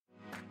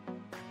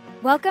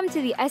Welcome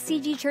to the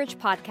SCGChurch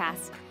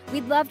podcast.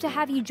 We'd love to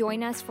have you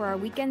join us for our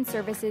weekend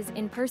services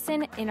in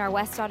person in our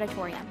West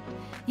Auditorium.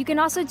 You can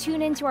also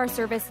tune into our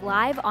service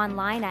live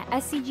online at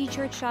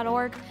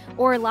scgchurch.org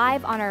or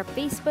live on our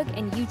Facebook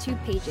and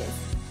YouTube pages.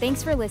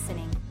 Thanks for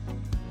listening.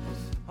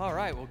 All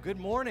right, well, good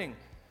morning.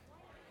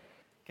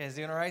 You guys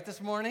doing all right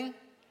this morning?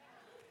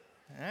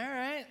 All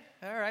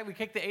right. We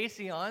kicked the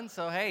AC on,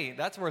 so hey,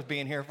 that's worth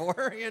being here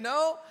for, you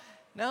know?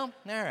 No? All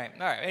right.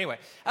 Anyway,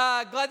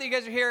 glad that you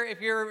guys are here. If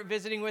you're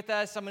visiting with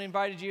us, someone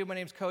invited you. My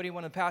name's Cody,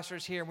 one of the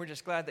pastors here, and we're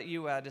just glad that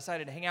you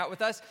decided to hang out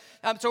with us.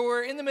 So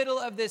we're in the middle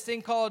of this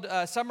thing called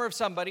Summer of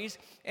Somebodies,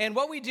 and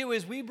what we do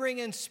is we bring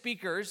in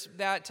speakers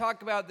that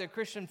talk about the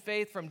Christian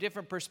faith from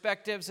different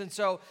perspectives. And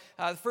so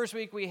the first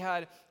week we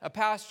had a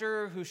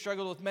pastor who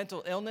struggled with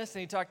mental illness, and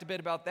he talked a bit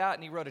about that,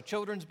 and he wrote a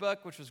children's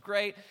book, which was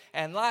great.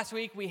 And last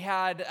week we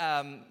had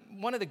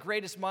one of the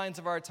greatest minds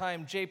of our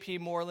time, J.P.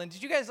 Moreland.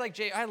 Did you guys like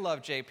J.P.? I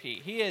love J.P.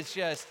 He is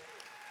just,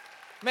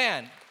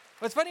 man,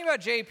 what's funny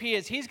about JP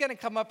is he's going to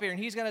come up here and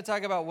he's going to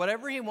talk about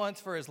whatever he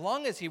wants for as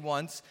long as he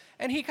wants,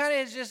 and he kind of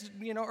has just,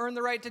 earned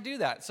the right to do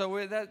that.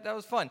 So that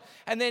was fun.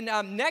 And then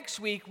next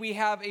week, we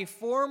have a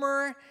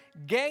former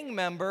gang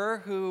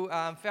member who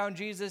found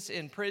Jesus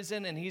in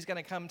prison, and he's going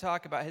to come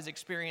talk about his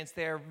experience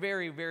there.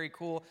 Very, very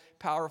cool,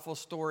 powerful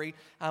story.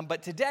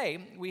 But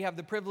today, we have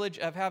the privilege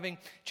of having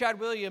Chad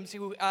Williams,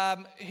 who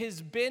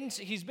he's been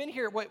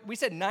here, what, we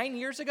said 9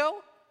 years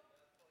ago?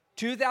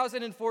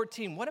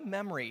 2014, what a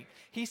memory.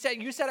 You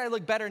said I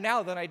look better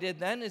now than I did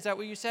then. Is that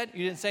what you said?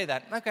 You didn't say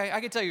that. Okay, I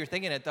can tell you're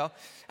thinking it though.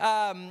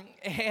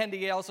 And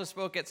he also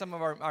spoke at some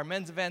of our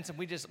men's events, and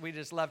we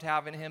just loved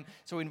having him,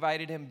 so we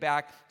invited him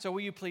back. So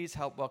will you please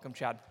help welcome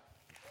Chad?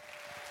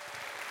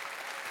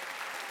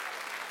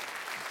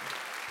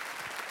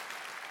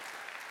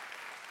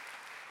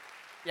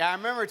 Yeah, I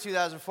remember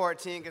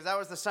 2014 because that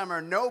was the summer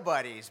of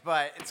nobodies,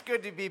 but it's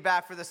good to be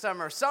back for the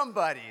summer of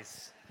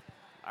somebodies.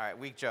 All right,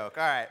 weak joke.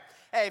 All right.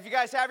 Hey, if you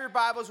guys have your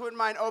Bibles, wouldn't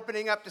mind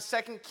opening up to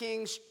 2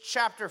 Kings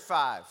chapter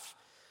 5.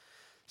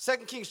 2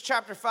 Kings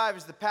chapter 5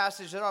 is the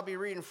passage that I'll be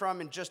reading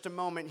from in just a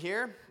moment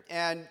here.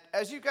 And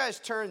as you guys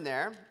turn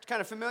there, to kind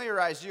of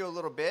familiarize you a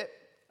little bit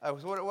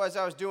with what it was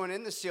I was doing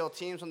in the SEAL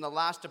teams on the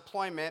last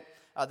deployment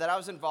that I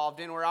was involved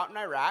in. We're out in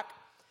Iraq,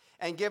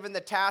 and given the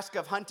task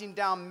of hunting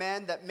down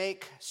men that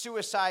make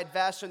suicide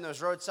vests and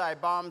those roadside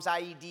bombs,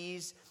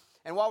 IEDs.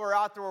 And while we're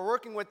out there, we're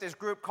working with this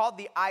group called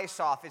the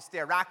ISOF. It's the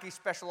Iraqi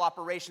Special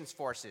Operations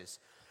Forces.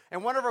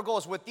 And one of our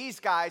goals with these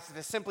guys is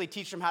to simply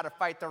teach them how to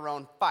fight their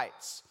own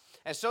fights.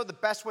 And so the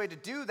best way to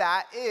do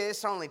that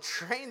is not only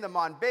train them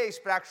on base,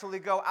 but actually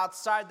go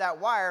outside that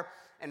wire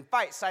and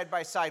fight side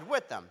by side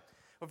with them.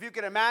 If you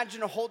can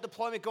imagine a whole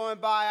deployment going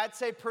by, I'd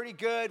say pretty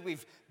good.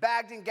 We've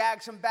bagged and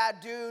gagged some bad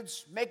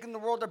dudes, making the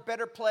world a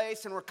better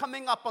place, and we're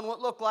coming up on what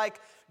looked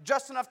like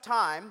just enough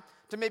time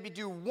to maybe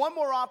do one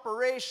more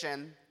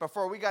operation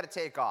before we got to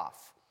take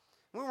off.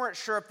 We weren't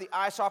sure if the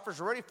ISOFers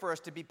were ready for us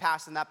to be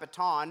passing that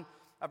baton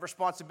of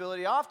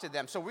responsibility off to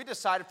them. So we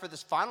decided for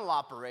this final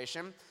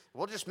operation,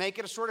 we'll just make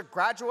it a sort of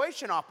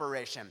graduation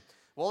operation.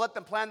 We'll let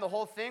them plan the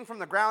whole thing from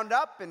the ground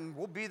up, and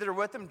we'll be there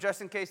with them just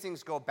in case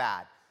things go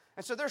bad.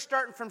 And so they're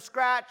starting from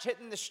scratch,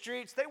 hitting the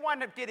streets. They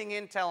wind up getting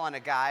intel on a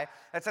guy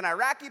that's an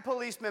Iraqi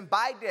policeman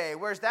by day,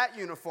 wears that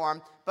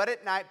uniform, but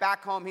at night,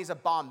 back home, he's a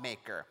bomb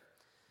maker.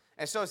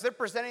 And so as they're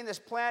presenting this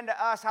plan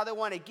to us, how they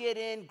want to get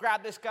in,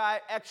 grab this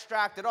guy,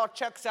 extract, it all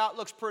checks out,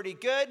 looks pretty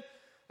good.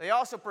 They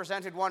also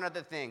presented one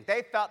other thing.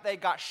 They felt they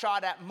got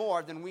shot at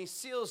more than we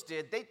SEALs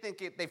did.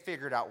 They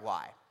figured out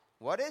why.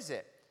 What is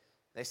it?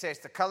 They say it's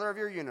the color of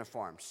your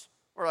uniforms.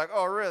 We're like,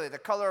 oh, really? The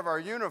color of our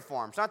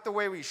uniforms, not the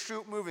way we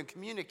shoot, move, and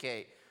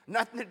communicate.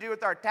 Nothing to do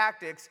with our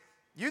tactics.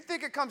 You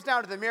think it comes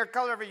down to the mere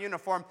color of a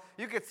uniform.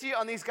 You could see it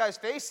on these guys'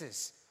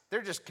 faces.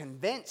 They're just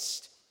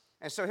convinced.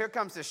 And so here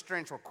comes this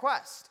strange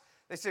request.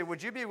 They say,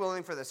 would you be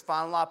willing for this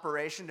final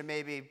operation to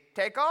maybe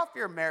take off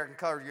your American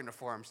colored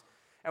uniforms?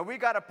 And we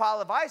got a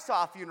pile of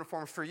ISOF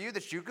uniforms for you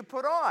that you could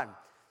put on.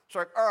 So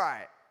like, all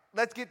right,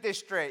 let's get this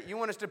straight. You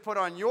want us to put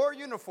on your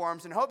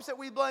uniforms in hopes that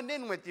we blend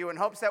in with you, in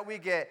hopes that we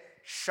get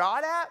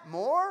shot at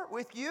more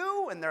with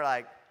you? And they're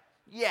like,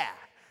 yeah.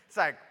 It's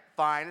like,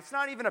 fine. It's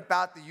not even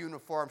about the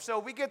uniform. So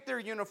we get their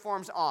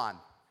uniforms on.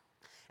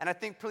 And I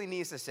think pretty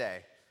needs to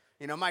say,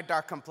 my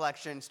dark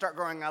complexion, start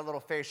growing out a little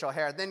facial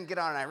hair, then get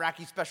on an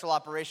Iraqi Special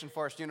Operations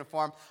Force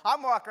uniform.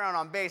 I'm walking around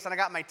on base, and I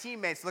got my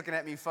teammates looking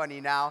at me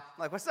funny now. I'm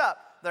like, what's up?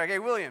 They're like, hey,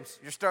 Williams,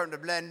 you're starting to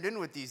blend in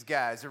with these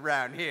guys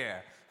around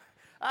here.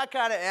 I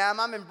kind of am.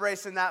 I'm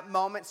embracing that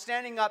moment,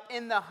 standing up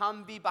in the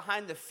Humvee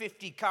behind the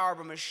 50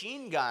 caliber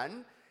machine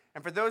gun.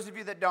 And for those of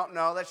you that don't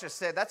know, let's just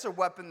say that's a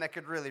weapon that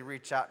could really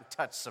reach out and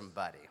touch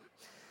somebody.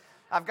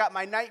 I've got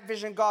my night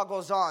vision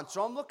goggles on,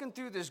 so I'm looking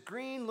through this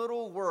green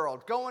little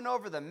world, going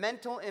over the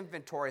mental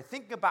inventory,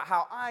 thinking about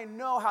how I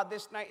know how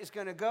this night is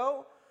going to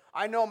go.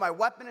 I know my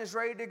weapon is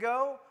ready to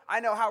go. I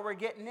know how we're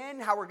getting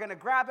in, how we're going to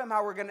grab him,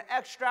 how we're going to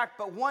extract.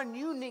 But one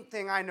unique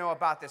thing I know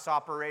about this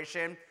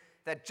operation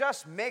that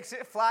just makes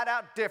it flat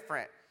out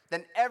different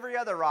than every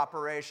other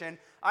operation,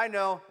 I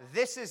know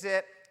this is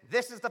it.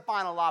 this is the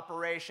final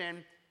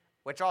operation,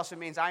 which also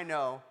means I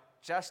know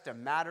just a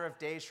matter of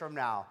days from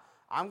now,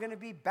 I'm going to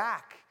be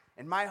back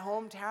in my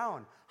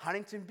hometown,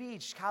 Huntington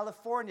Beach,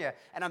 California,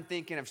 and I'm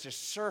thinking of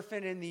just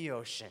surfing in the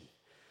ocean.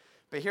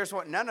 But here's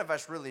what none of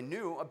us really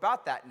knew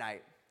about that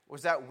night,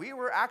 was that we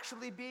were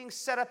actually being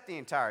set up the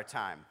entire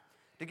time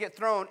to get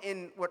thrown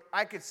in what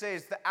I could say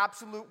is the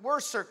absolute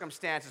worst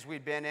circumstances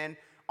we'd been in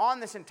on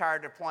this entire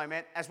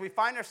deployment as we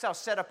find ourselves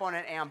set up on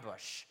an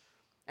ambush.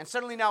 And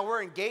suddenly now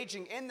we're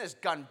engaging in this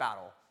gun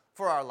battle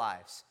for our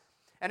lives.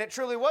 And it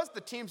truly was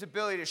the team's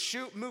ability to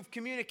shoot, move,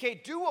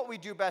 communicate, do what we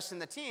do best in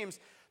the teams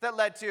that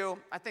led to,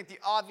 I think, the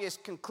obvious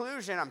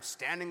conclusion. I'm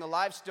standing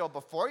alive still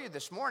before you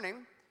this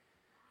morning,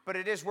 but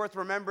it is worth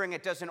remembering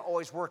it doesn't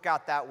always work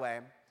out that way.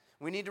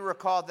 We need to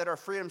recall that our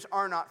freedoms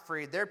are not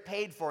free. They're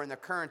paid for in the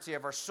currency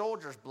of our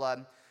soldiers'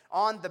 blood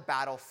on the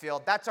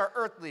battlefield. That's our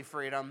earthly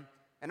freedom,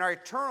 and our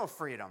eternal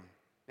freedom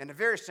in a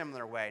very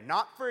similar way.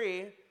 Not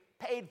free,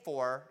 paid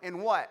for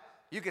in what?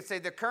 You could say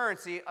the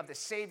currency of the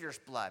Savior's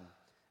blood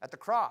at the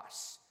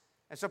cross.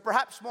 And so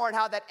perhaps more on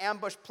how that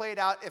ambush played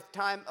out if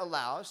time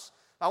allows.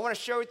 I want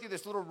to share with you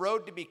this little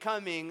road to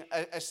becoming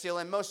a SEAL,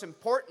 and most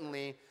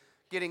importantly,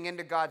 getting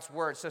into God's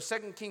word. So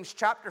 2 Kings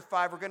chapter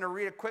 5, we're going to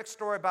read a quick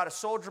story about a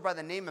soldier by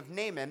the name of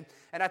Naaman,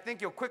 and I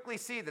think you'll quickly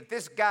see that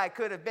this guy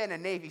could have been a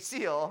Navy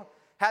SEAL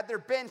had there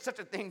been such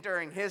a thing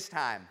during his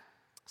time.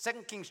 2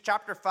 Kings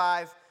chapter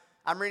 5,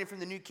 I'm reading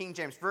from the New King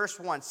James. Verse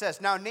 1 says,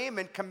 Now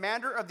Naaman,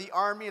 commander of the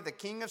army of the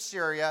king of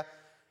Syria,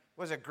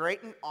 was a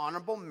great and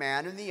honorable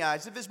man in the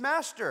eyes of his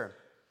master,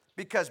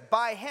 because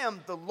by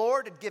him the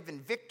Lord had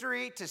given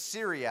victory to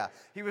Syria.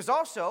 He was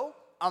also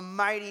a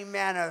mighty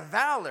man of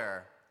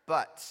valor,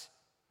 but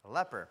a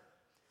leper.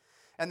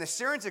 And the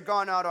Syrians had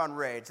gone out on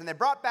raids, and they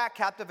brought back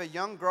captive a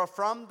young girl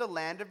from the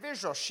land of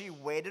Israel. She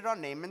waited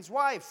on Naaman's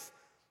wife.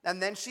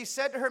 And then she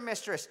said to her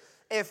mistress,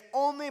 If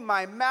only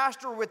my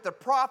master with the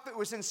prophet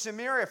was in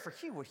Samaria, for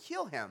he would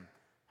heal him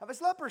of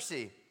his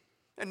leprosy.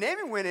 And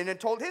Naaman went in and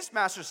told his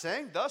master,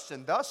 saying, Thus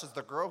and thus is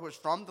the girl who is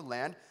from the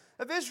land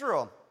of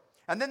Israel.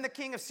 And then the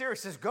king of Syria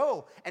says,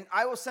 Go, and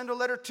I will send a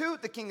letter to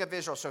the king of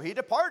Israel. So he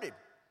departed.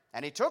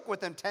 And he took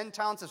with him 10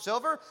 talents of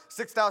silver,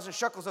 6,000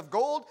 shekels of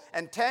gold,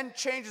 and 10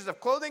 changes of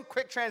clothing.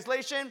 Quick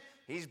translation,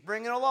 he's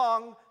bringing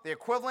along the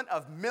equivalent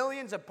of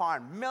millions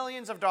upon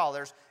millions of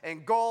dollars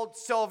in gold,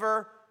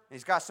 silver.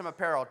 He's got some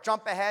apparel.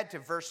 Jump ahead to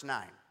verse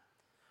 9.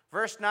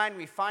 Verse 9,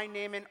 we find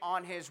Naaman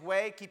on his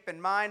way. Keep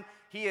in mind,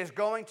 he is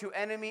going to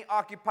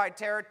enemy-occupied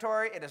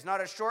territory. It is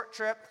not a short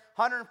trip,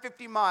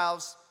 150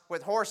 miles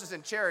with horses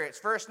and chariots.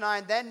 Verse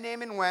 9, Then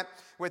Naaman went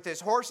with his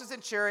horses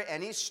and chariot,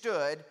 and he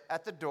stood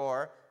at the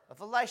door of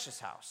Elisha's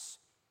house.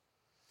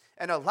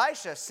 And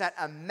Elisha sent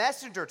a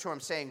messenger to him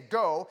saying,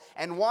 Go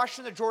and wash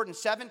in the Jordan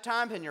 7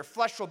 times, and your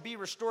flesh will be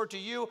restored to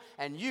you,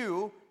 and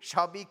you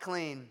shall be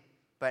clean.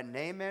 But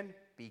Naaman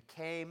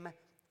became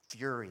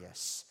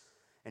furious.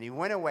 And he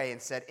went away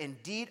and said,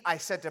 Indeed, I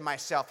said to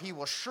myself, he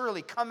will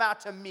surely come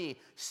out to me,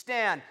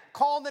 stand,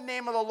 call on the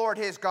name of the Lord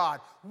his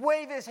God,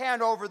 wave his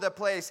hand over the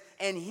place,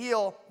 and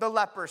heal the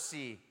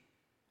leprosy.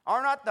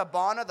 Are not the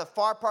Abana, the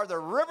far part of the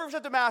rivers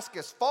of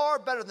Damascus, far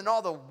better than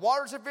all the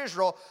waters of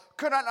Israel?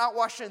 Could I not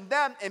wash in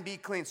them and be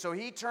clean? So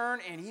he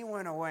turned and he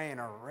went away in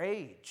a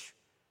rage.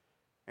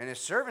 And his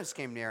servants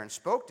came near and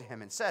spoke to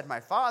him and said,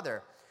 My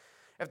father,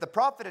 if the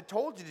prophet had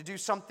told you to do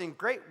something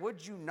great,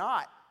 would you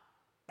not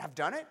have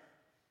done it?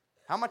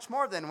 How much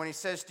more then when he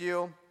says to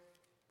you,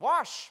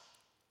 Wash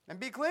and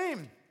be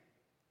clean?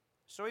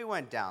 So he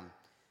went down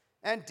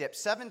and dipped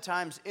 7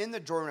 times in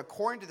the Jordan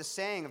according to the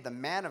saying of the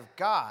man of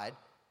God,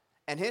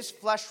 and his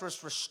flesh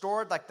was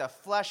restored like the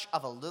flesh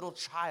of a little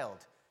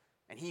child,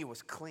 and he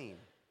was clean.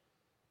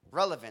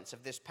 Relevance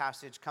of this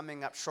passage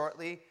coming up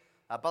shortly.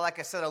 But like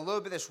I said, a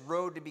little bit of this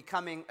road to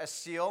becoming a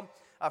SEAL.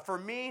 For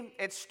me,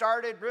 it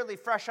started really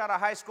fresh out of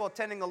high school,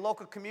 attending a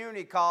local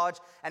community college.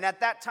 And at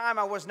that time,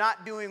 I was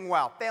not doing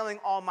well, failing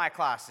all my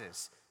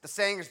classes. The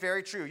saying is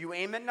very true. You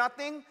aim at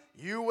nothing,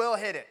 you will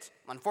hit it.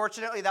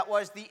 Unfortunately, that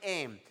was the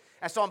aim.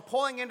 And so I'm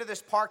pulling into this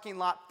parking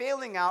lot,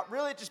 failing out,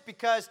 really just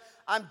because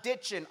I'm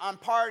ditching, I'm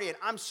partying,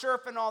 I'm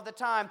surfing all the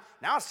time.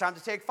 Now it's time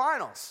to take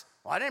finals.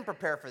 Well, I didn't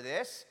prepare for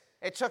this.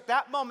 It took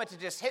that moment to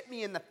just hit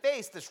me in the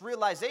face, this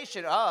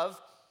realization of,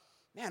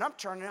 man, I'm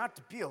turning out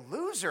to be a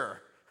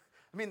loser.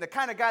 I mean, the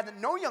kind of guy that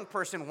no young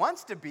person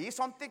wants to be.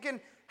 So I'm thinking,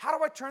 how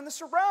do I turn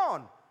this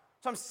around?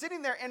 So I'm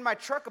sitting there in my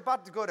truck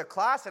about to go to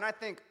class, and I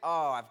think,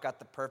 I've got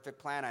the perfect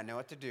plan. I know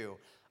what to do.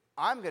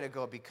 I'm going to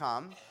go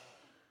become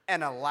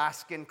an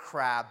Alaskan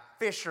crab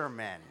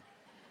fisherman.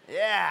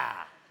 Yeah.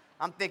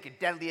 I'm thinking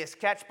deadliest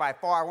catch by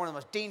far, one of the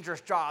most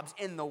dangerous jobs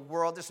in the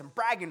world. There's some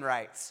bragging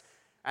rights.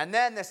 And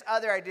then this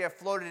other idea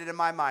floated into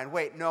my mind.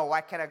 Wait, no,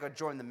 why can't I go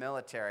join the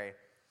military?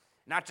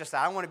 Not just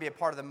that, I want to be a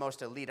part of the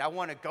most elite. I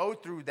want to go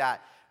through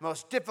that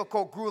most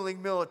difficult,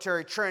 grueling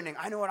military training.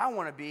 I know what I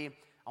want to be.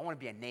 I want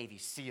to be a Navy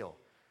SEAL.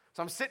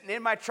 So I'm sitting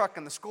in my truck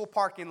in the school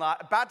parking lot,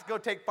 about to go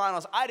take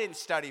finals I didn't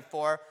study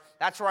for.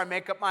 That's where I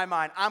make up my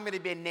mind. I'm going to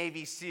be a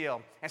Navy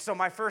SEAL. And so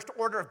my first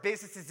order of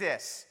business is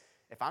this.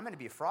 If I'm going to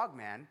be a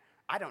frogman,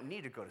 I don't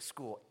need to go to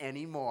school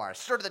anymore. I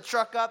started the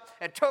truck up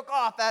and took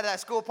off out of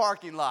that school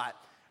parking lot.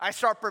 I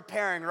start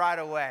preparing right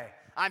away.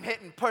 I'm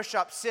hitting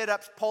push-ups,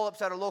 sit-ups,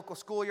 pull-ups at a local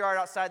schoolyard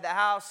outside the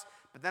house.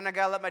 But then I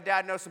got to let my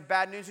dad know some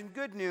bad news and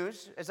good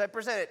news as I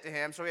present it to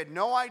him. So he had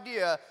no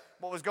idea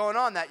what was going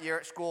on that year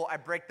at school. I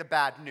break the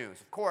bad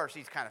news. Of course,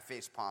 he's kind of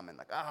face-palming,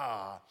 like,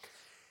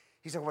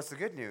 He's like, what's the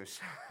good news?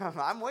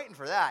 I'm waiting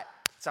for that.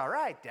 It's all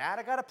right, Dad,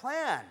 I got a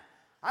plan.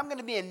 I'm going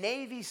to be a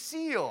Navy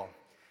SEAL.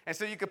 And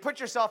so you could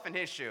put yourself in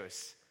his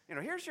shoes.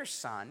 Here's your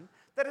son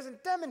that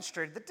hasn't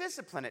demonstrated the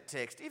discipline it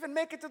takes to even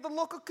make it to the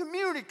local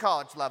community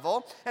college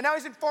level. And now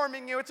he's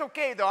informing you, it's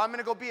okay, though, I'm going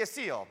to go be a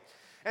SEAL.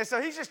 And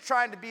so he's just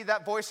trying to be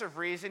that voice of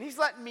reason. He's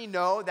letting me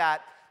know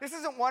that this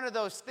isn't one of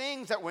those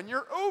things that when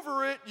you're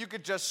over it, you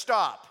could just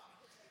stop.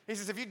 He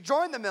says, if you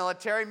join the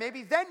military,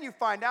 maybe then you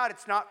find out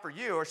it's not for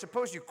you, or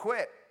suppose you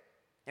quit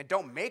and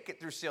don't make it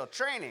through SEAL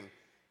training.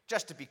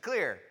 Just to be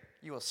clear,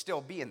 you will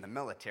still be in the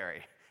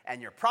military. And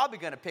you're probably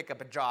going to pick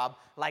up a job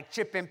like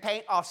chipping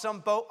paint off some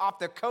boat off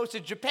the coast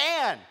of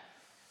Japan.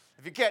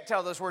 If you can't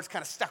tell, those words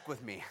kind of stuck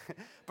with me.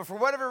 But for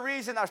whatever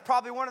reason, that was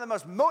probably one of the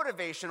most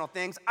motivational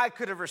things I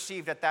could have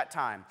received at that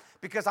time,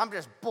 because I'm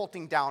just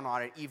bolting down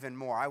on it even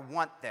more. I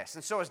want this.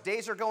 And so as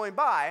days are going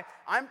by,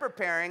 I'm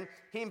preparing.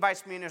 He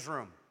invites me in his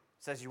room.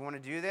 Says, you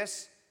want to do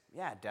this?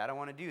 Yeah, Dad, I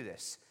want to do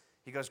this.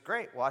 He goes,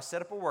 great. Well, I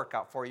set up a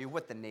workout for you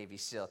with the Navy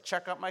SEAL.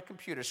 Check out my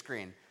computer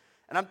screen.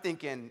 And I'm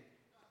thinking,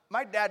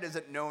 my dad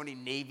doesn't know any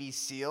Navy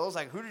SEALs.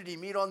 Like, who did he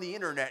meet on the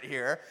internet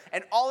here?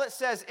 And all it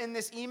says in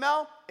this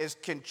email is,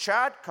 can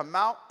Chad come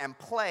out and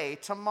play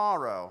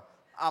tomorrow?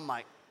 I'm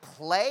like,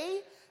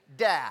 play?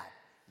 Dad,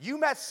 you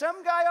met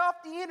some guy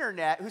off the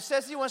internet who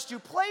says he wants to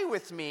play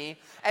with me,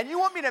 and you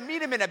want me to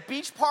meet him in a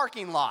beach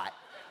parking lot.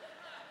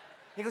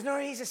 He goes, no,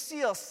 he's a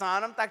SEAL,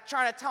 son. I'm like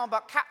trying to tell him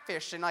about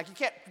catfish, and like, you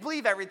can't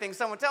believe everything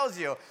someone tells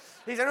you.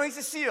 He said, no, he's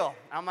a SEAL.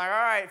 I'm like, all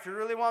right, if you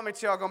really want me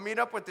to, I'll go meet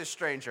up with this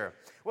stranger.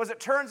 Well, as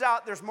it turns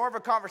out, there's more of a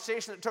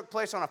conversation that took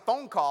place on a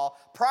phone call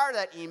prior to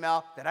that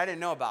email that I didn't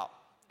know about.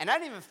 And I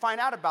didn't even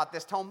find out about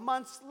this till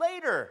months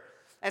later.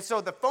 And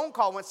so the phone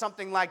call went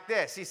something like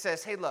this. He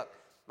says, hey, look,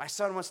 my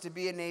son wants to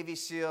be a Navy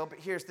SEAL, but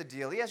here's the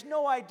deal. He has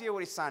no idea what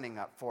he's signing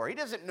up for. He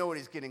doesn't know what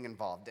he's getting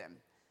involved in.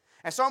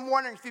 And so I'm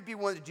wondering if you'd be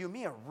willing to do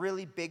me a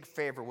really big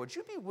favor. Would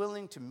you be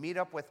willing to meet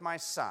up with my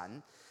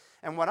son?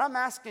 And what I'm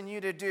asking you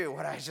to do,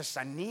 what I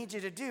need you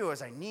to do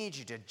is I need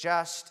you to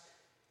just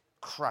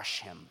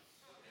crush him.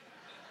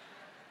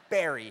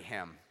 Bury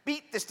him.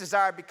 Beat this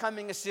desire of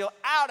becoming a SEAL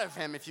out of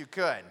him if you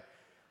could.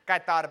 Guy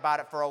thought about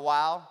it for a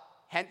while,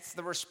 hence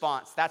the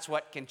response. That's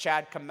what can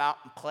Chad come out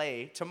and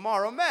play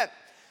tomorrow meant.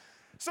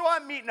 So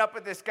I'm meeting up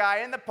with this guy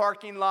in the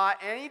parking lot,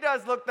 and he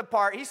does look the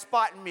part. He's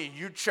spotting me.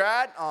 You,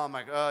 Chad? Oh,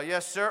 my God.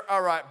 Yes, sir.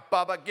 All right,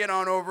 Bubba, get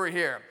on over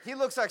here. He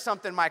looks like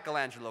something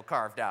Michelangelo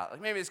carved out.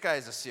 Like maybe this guy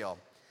is a SEAL.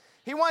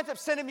 He winds up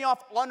sending me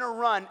off on a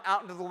run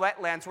out into the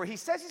wetlands where he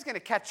says he's going to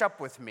catch up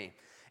with me.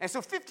 And so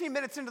 15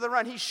 minutes into the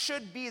run, he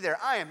should be there.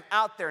 I am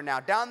out there now,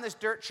 down this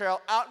dirt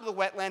trail, out into the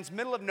wetlands,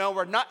 middle of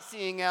nowhere, not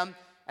seeing him.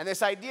 And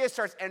this idea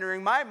starts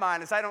entering my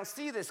mind as I don't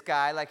see this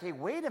guy. Like, hey,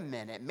 wait a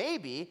minute,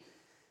 maybe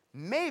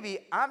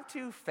I'm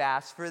too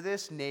fast for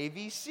this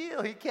Navy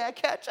SEAL. He can't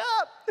catch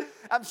up.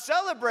 I'm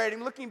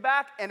celebrating, looking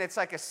back, and it's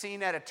like a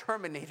scene at a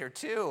Terminator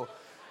 2.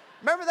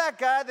 Remember that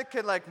guy that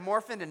could like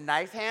morph into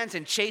knife hands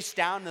and chase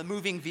down the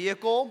moving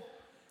vehicle?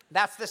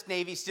 That's this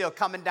Navy SEAL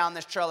coming down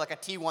this trail like a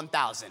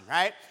T-1000,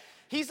 right?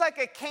 He's like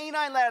a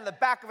canine led in the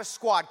back of a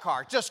squad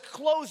car, just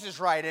closes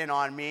right in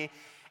on me,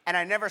 and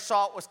I never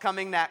saw what was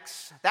coming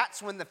next.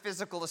 That's when the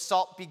physical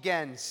assault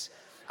begins.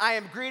 I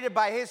am greeted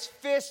by his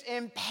fist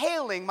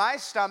impaling my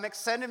stomach,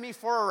 sending me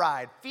for a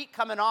ride. Feet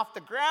coming off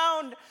the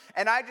ground,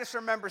 and I just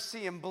remember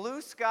seeing blue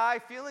sky,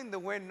 feeling the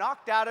wind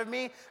knocked out of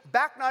me,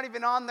 back not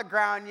even on the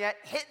ground yet,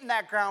 hitting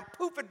that ground,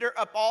 poofing dirt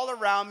up all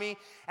around me,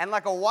 and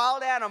like a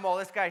wild animal,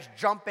 this guy's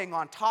jumping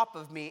on top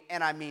of me,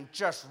 and I mean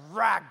just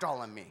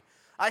ragdolling me.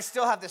 I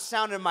still have the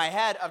sound in my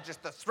head of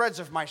just the threads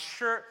of my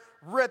shirt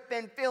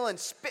ripping, feeling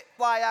spit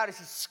fly out as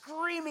he's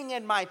screaming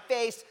in my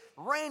face,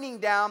 raining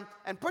down,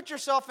 and put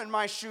yourself in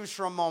my shoes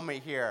for a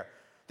moment here.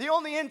 The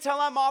only intel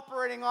I'm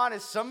operating on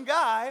is some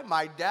guy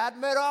my dad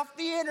met off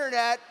the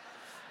internet.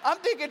 I'm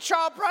thinking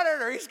child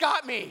predator, he's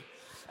got me.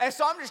 And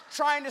so I'm just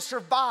trying to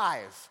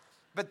survive.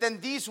 But then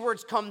these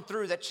words come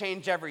through that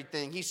change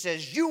everything. He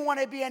says, you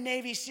want to be a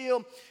Navy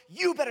SEAL?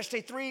 You better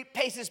stay 3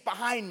 paces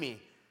behind me.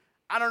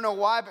 I don't know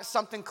why, but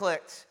something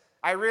clicked.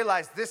 I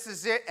realized this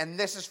is it and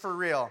this is for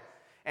real.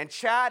 And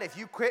Chad, if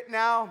you quit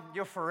now,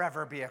 you'll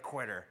forever be a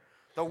quitter.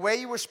 The way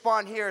you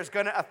respond here is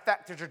going to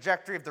affect the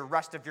trajectory of the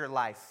rest of your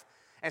life.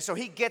 And so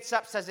he gets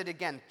up, says it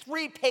again,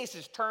 3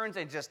 paces, turns,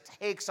 and just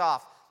takes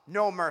off.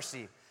 No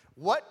mercy.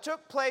 What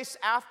took place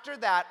after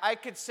that, I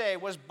could say,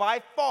 was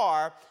by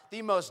far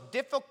the most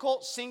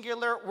difficult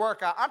singular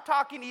workout. I'm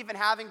talking even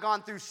having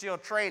gone through SEAL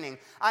training.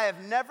 I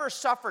have never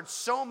suffered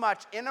so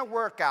much in a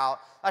workout,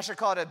 I should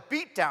call it a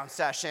beatdown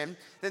session,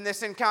 than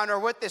this encounter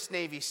with this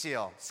Navy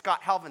SEAL,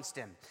 Scott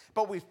Helvenston.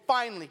 But we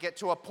finally get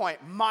to a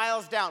point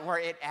miles down where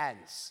it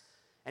ends.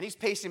 And he's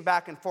pacing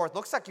back and forth.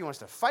 Looks like he wants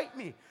to fight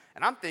me.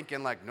 And I'm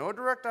thinking, like, no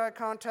direct eye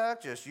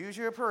contact. Just use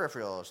your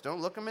peripherals.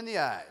 Don't look him in the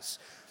eyes.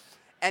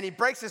 And he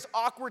breaks this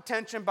awkward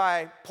tension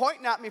by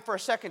pointing at me for a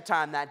second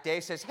time that day.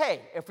 Says,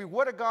 hey, if we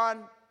would have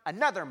gone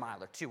another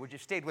mile or two, would you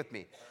have stayed with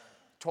me?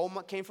 Told him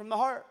what came from the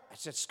heart. I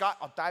said, Scott,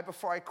 I'll die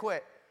before I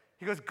quit.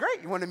 He goes,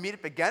 great. You want to meet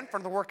up again for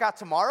the workout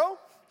tomorrow?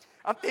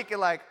 I'm thinking,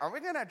 like, are we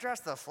going to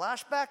address the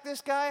flashback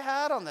this guy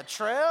had on the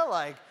trail?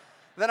 Like,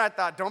 then I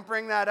thought, don't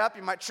bring that up.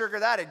 You might trigger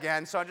that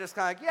again. So I'm just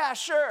kind of like, yeah,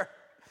 sure.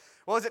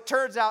 Well, as it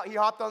turns out, he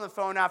hopped on the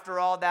phone after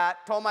all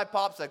that, told my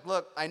pops, like,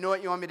 look, I know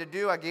what you want me to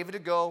do. I gave it a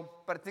go,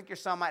 but I think your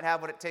son might have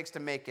what it takes to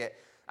make it.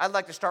 I'd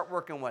like to start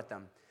working with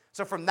him.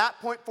 So from that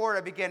point forward,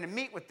 I began to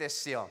meet with this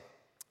SEAL.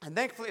 And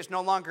thankfully, it's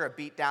no longer a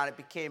beat down. It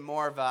became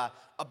more of a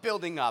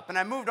building up. And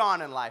I moved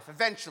on in life,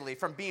 eventually,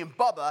 from being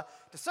Bubba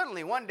to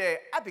suddenly one day,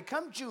 I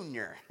become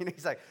Junior.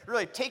 He's like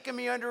really taking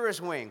me under his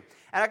wing.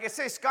 And I can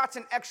say Scott's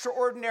an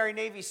extraordinary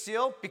Navy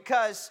SEAL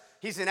because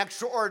he's an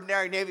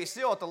extraordinary Navy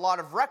SEAL with a lot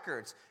of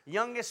records.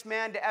 Youngest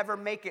man to ever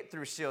make it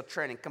through SEAL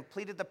training.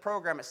 Completed the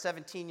program at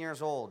 17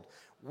 years old.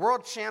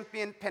 World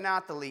champion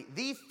pentathlete,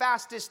 the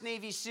fastest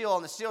Navy SEAL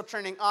on the SEAL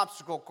training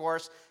obstacle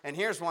course. And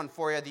here's one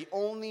for you. The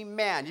only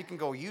man, you can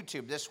go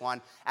YouTube this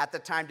one, at the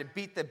time to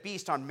beat the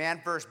beast on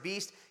Man vs.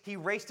 Beast. He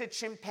raced a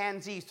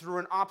chimpanzee through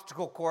an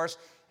obstacle course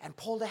and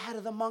pulled ahead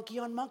of the monkey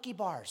on monkey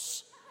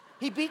bars.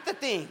 He beat the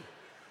thing.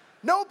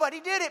 Nobody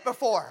did it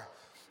before.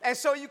 And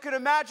so you can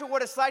imagine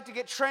what it's like to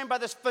get trained by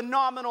this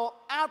phenomenal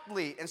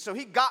athlete. And so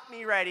he got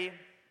me ready,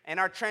 and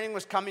our training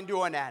was coming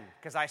to an end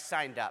because I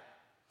signed up.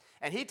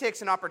 And he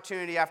takes an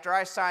opportunity after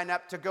I sign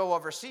up to go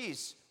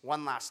overseas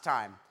one last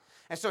time.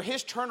 And so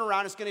his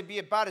turnaround is going to be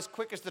about as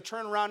quick as the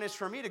turnaround is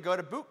for me to go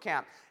to boot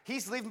camp.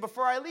 He's leaving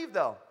before I leave,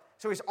 though.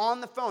 So he's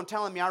on the phone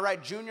telling me, all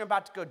right, Junior,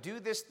 about to go do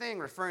this thing,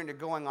 referring to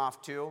going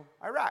off to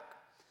Iraq.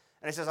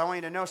 And he says, I want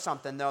you to know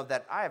something, though,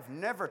 that I have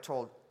never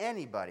told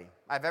anybody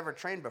I've ever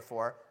trained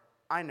before.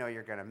 I know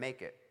you're going to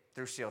make it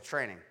through SEAL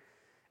training.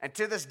 And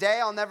to this day,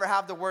 I'll never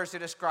have the words to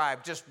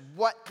describe just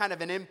what kind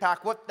of an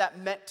impact, what that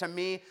meant to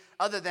me,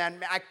 other than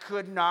I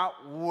could not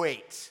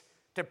wait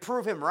to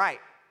prove him right,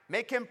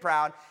 make him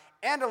proud,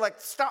 and to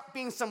like stop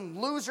being some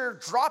loser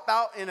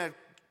dropout in a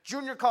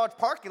junior college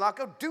parking lot,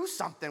 go do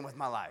something with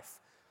my life.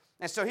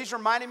 And so he's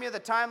reminding me of the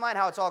timeline,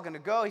 how it's all going to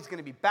go. He's going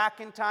to be back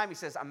in time. He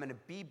says, I'm going to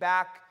be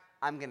back.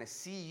 I'm going to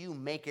see you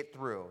make it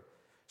through.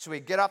 So we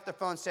get off the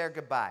phone, say our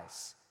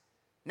goodbyes.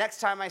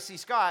 Next time I see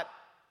Scott,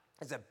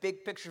 there's a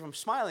big picture of him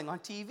smiling on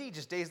TV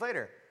just days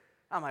later.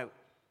 I'm like,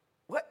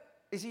 what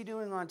is he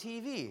doing on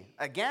TV?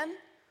 Again?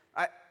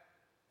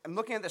 I'm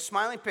looking at the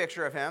smiling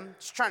picture of him,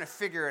 just trying to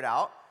figure it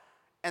out.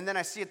 And then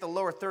I see at the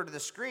lower third of the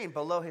screen,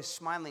 below his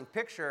smiling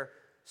picture,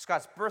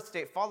 Scott's birth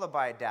date followed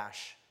by a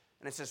dash.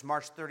 And it says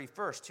March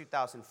 31st,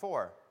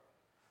 2004.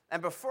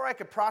 And before I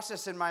could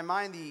process in my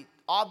mind the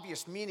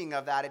obvious meaning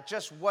of that, it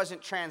just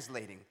wasn't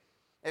translating.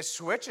 It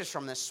switches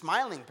from this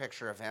smiling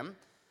picture of him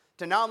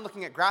to now I'm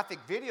looking at graphic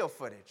video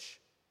footage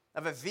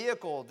of a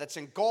vehicle that's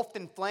engulfed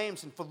in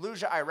flames in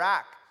Fallujah,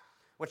 Iraq,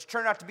 which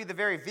turned out to be the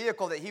very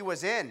vehicle that he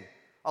was in,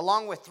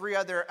 along with 3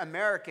 other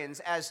Americans,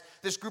 as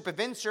this group of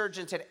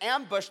insurgents had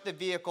ambushed the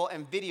vehicle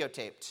and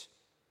videotaped.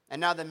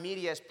 And now the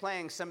media is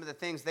playing some of the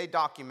things they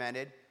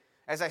documented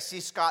as I see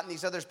Scott and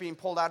these others being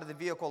pulled out of the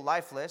vehicle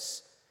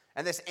lifeless,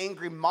 and this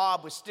angry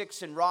mob with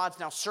sticks and rods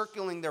now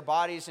circling their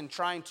bodies and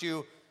trying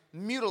to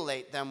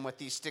mutilate them with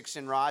these sticks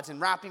and rods and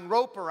wrapping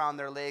rope around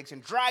their legs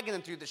and dragging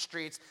them through the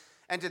streets.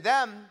 And to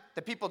them,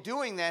 the people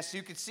doing this,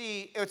 you could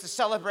see it's a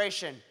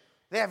celebration.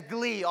 They have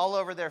glee all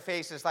over their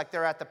faces like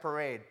they're at the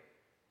parade.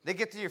 They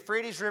get to the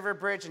Euphrates River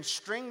Bridge and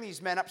string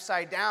these men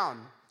upside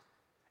down.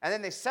 And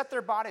then they set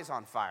their bodies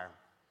on fire.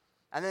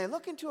 And then they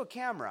look into a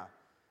camera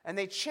and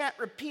they chant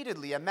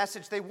repeatedly a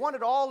message they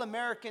wanted all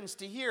Americans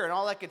to hear. And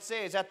all I could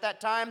say is at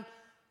that time,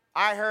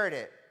 I heard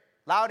it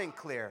loud and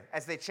clear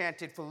as they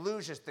chanted,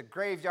 Fallujah's the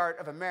graveyard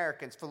of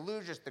Americans.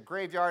 Fallujah's the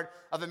graveyard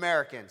of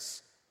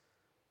Americans.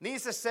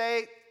 Needless to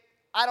say,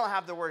 I don't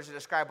have the words to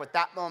describe what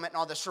that moment and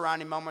all the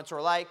surrounding moments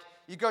were like.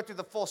 You go through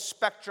the full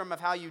spectrum of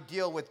how you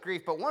deal with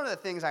grief. But one of the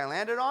things I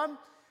landed on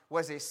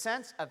was a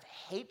sense of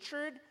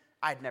hatred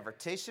I'd never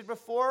tasted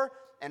before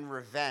and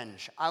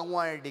revenge. I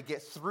wanted to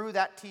get through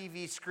that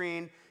TV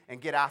screen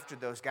and get after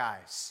those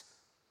guys.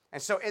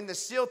 And so in the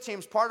SEAL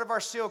teams, part of our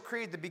SEAL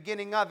creed, the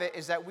beginning of it,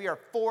 is that we are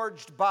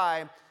forged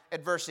by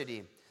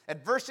adversity.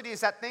 Adversity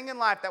is that thing in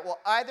life that will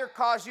either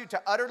cause you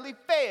to utterly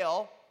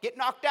fail, get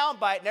knocked down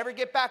by it, never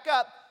get back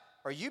up,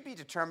 or you be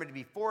determined to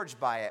be forged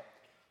by it.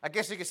 I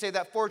guess you could say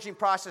that forging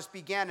process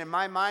began in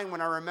my mind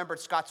when I remembered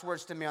Scott's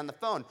words to me on the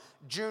phone.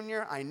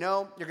 Junior, I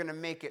know you're going to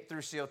make it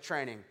through SEAL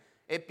training.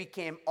 It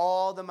became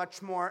all the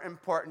much more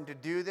important to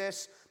do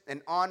this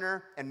in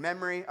honor and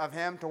memory of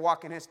him, to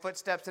walk in his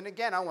footsteps. And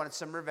again, I wanted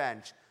some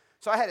revenge.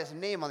 So I had his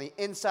name on the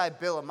inside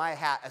bill of my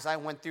hat as I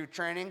went through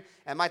training.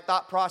 And my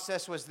thought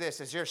process was this: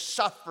 as you're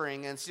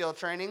suffering in SEAL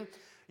training,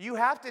 you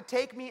have to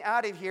take me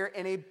out of here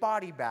in a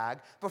body bag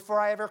before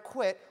I ever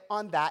quit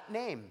on that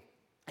name.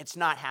 It's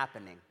not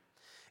happening.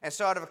 And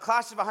so out of a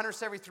class of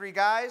 173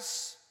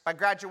 guys, By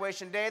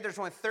graduation day, there's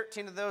only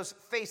 13 of those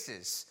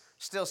faces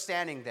still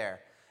standing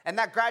there. And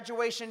that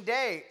graduation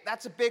day,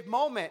 that's a big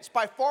moment. It's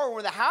by far one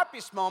of the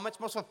happiest moments,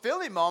 most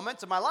fulfilling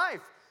moments of my life.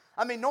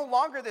 I mean, no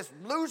longer this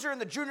loser in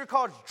the junior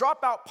college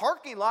dropout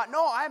parking lot.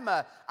 No,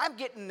 I'm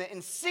getting the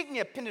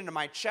insignia pinned into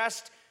my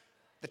chest,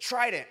 the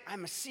trident.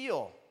 I'm a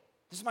SEAL.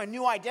 This is my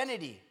new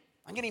identity.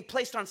 I'm getting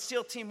placed on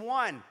SEAL Team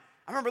 1.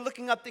 I remember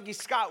looking up thinking,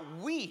 Scott,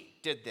 we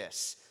did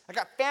this. I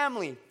got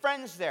family,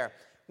 friends there.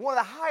 One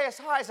of the highest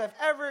highs I've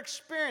ever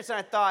experienced. And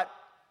I thought,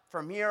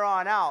 from here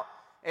on out,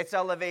 it's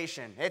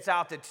elevation, it's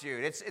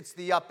altitude, it's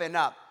the up and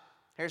up.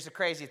 Here's the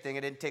crazy thing,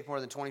 it didn't take more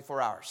than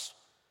 24 hours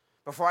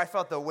before I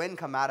felt the wind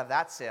come out of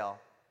that sail,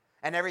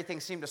 and everything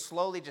seemed to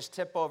slowly just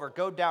tip over,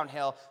 go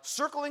downhill,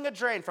 circling a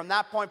drain from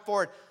that point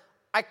forward.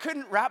 I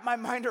couldn't wrap my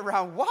mind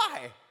around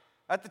why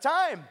at the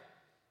time,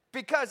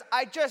 because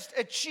I just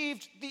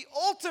achieved the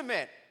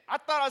ultimate. I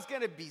thought I was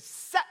going to be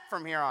set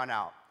from here on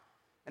out.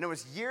 And it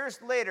was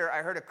years later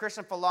I heard a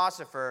Christian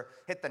philosopher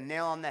hit the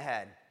nail on the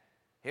head.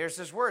 Here's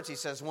his words. He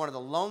says, one of the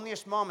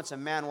loneliest moments a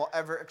man will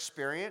ever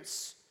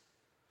experience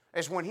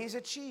is when he's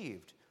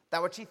achieved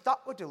that which he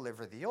thought would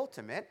deliver the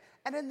ultimate,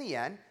 and in the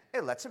end,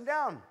 it lets him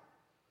down.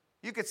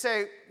 You could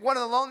say one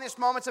of the loneliest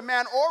moments a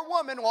man or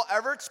woman will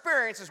ever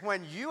experience is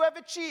when you have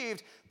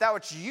achieved that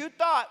which you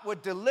thought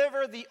would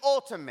deliver the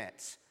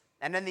ultimate,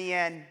 and in the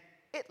end,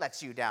 it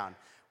lets you down.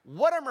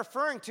 What I'm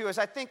referring to is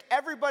I think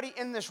everybody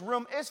in this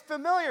room is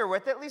familiar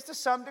with it, at least to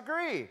some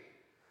degree.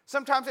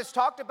 Sometimes it's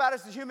talked about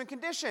as the human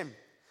condition.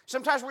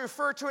 Sometimes we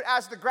refer to it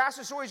as the grass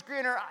is always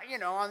greener,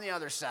 on the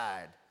other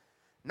side.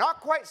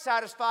 Not quite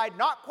satisfied,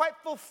 not quite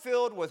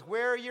fulfilled with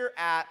where you're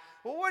at.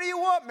 Well, what do you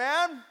want,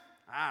 man?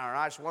 I don't know,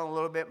 I just want a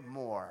little bit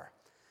more.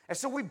 And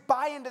so we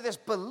buy into this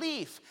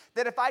belief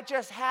that if I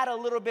just had a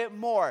little bit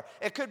more,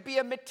 it could be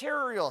a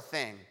material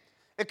thing.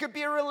 It could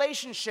be a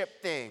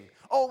relationship thing.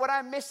 Oh, what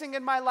I'm missing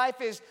in my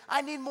life is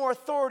I need more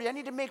authority. I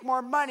need to make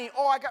more money.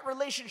 Oh, I got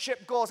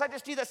relationship goals. I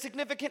just need a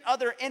significant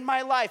other in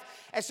my life.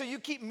 And so you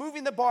keep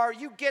moving the bar.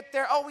 You get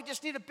there. Oh, we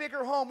just need a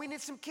bigger home. We need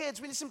some kids.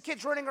 We need some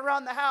kids running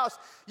around the house.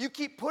 You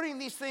keep putting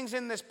these things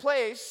in this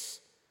place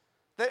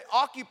that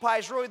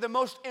occupies really the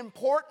most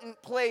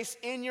important place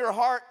in your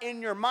heart,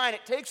 in your mind.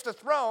 It takes the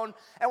throne.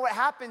 And what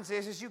happens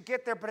is you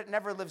get there, but it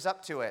never lives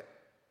up to it.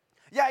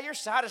 Yeah, you're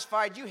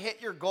satisfied, you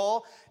hit your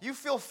goal, you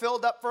feel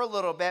filled up for a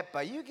little bit,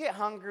 but you get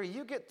hungry,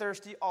 you get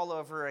thirsty all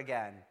over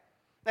again.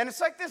 And it's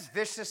like this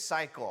vicious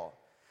cycle.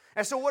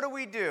 And so what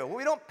do? Well,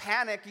 we don't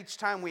panic each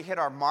time we hit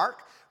our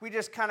mark. We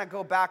just kind of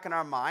go back in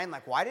our mind,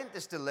 like, why didn't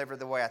this deliver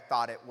the way I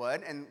thought it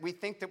would? And we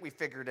think that we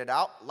figured it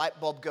out.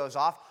 Light bulb goes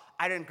off.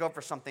 I didn't go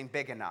for something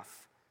big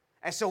enough.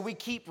 And so we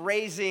keep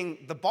raising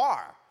the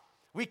bar.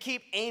 We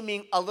keep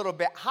aiming a little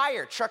bit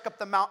higher, truck up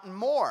the mountain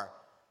more.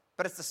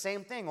 But it's the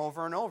same thing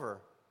over and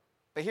over.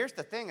 But here's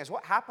the thing is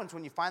what happens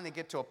when you finally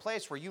get to a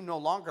place where you no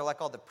longer, like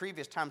all the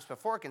previous times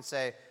before, can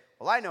say,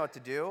 well, I know what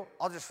to do.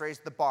 I'll just raise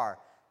the bar.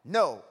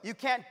 No, you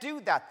can't do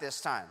that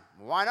this time.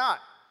 Why not?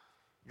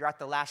 You're at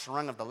the last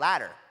rung of the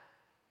ladder.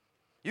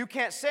 You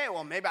can't say,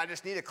 well, maybe I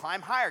just need to climb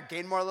higher,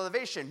 gain more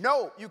elevation.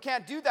 No, you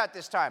can't do that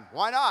this time.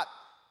 Why not?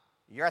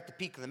 You're at the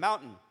peak of the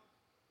mountain.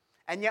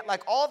 And yet,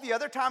 like all the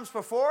other times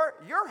before,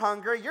 you're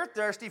hungry, you're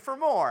thirsty for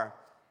more.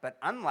 But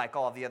unlike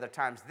all the other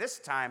times, this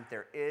time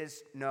there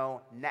is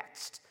no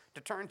next to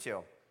turn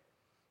to.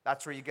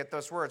 That's where you get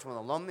those words. One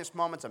of the loneliest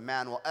moments a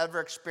man will ever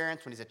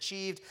experience when he's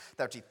achieved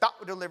that which he thought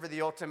would deliver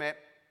the ultimate.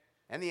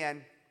 In the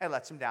end, it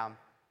lets him down.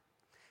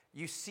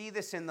 You see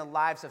this in the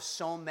lives of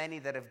so many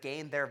that have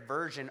gained their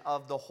version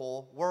of the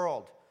whole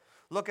world.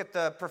 Look at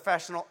the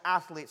professional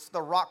athletes,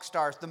 the rock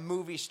stars, the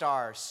movie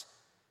stars.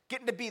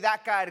 Getting to be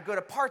that guy to go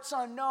to parts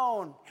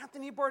unknown.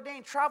 Anthony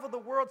Bourdain, travel the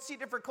world, see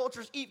different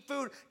cultures, eat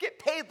food, get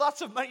paid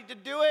lots of money to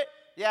do it.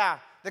 Yeah,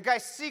 the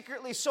guy's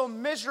secretly so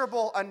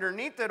miserable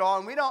underneath it all,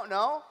 and we don't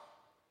know.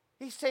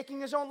 He's taking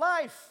his own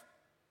life.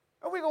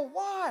 And we go,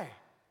 why?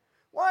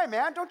 Why,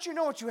 man? Don't you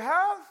know what you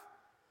have?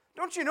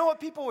 Don't you know what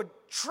people would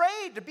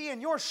trade to be in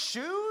your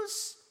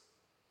shoes?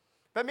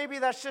 But maybe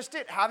that's just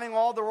it. Having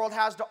all the world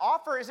has to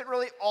offer isn't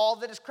really all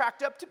that it's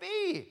cracked up to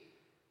be.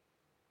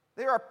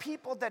 There are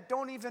people that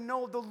don't even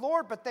know the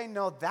Lord, but they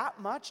know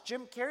that much.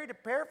 Jim Carrey, to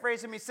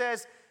paraphrase him, he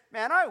says,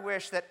 man, I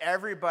wish that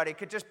everybody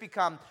could just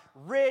become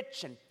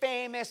rich and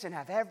famous and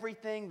have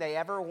everything they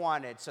ever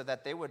wanted so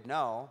that they would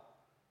know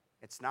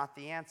it's not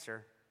the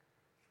answer.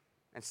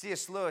 And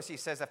C.S. Lewis, he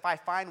says, if I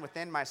find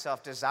within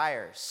myself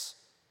desires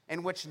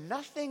in which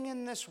nothing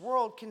in this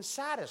world can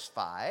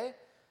satisfy,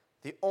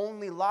 the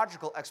only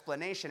logical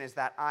explanation is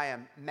that I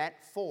am meant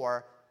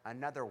for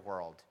another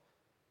world.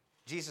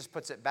 Jesus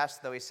puts it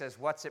best, though. He says,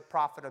 what's it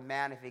profit a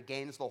man if he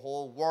gains the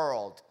whole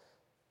world,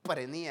 but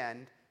in the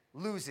end,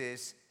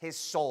 loses his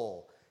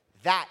soul?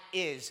 That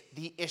is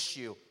the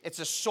issue. It's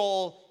a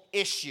soul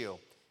issue.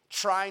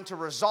 Trying to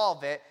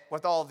resolve it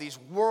with all these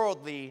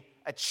worldly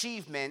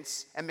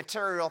achievements and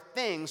material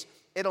things,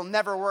 it'll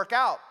never work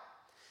out.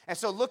 And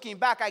so looking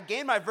back, I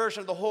gained my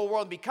version of the whole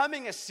world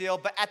becoming a SEAL,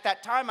 but at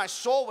that time my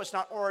soul was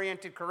not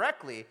oriented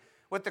correctly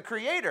with the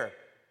Creator.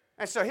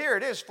 And so here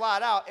it is,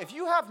 flat out. If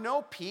you have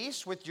no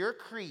peace with your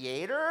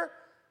Creator,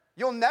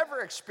 you'll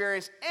never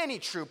experience any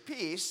true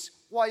peace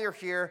while you're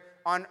here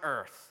on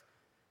earth.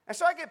 And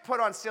so I get put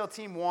on SEAL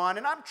Team 1,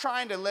 and I'm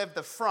trying to live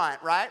the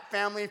front, right?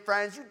 Family and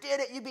friends, you did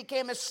it, you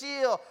became a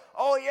SEAL.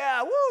 Oh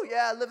yeah, woo,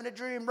 yeah, living a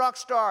dream, rock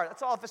star.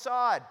 That's all a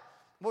facade.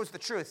 What was the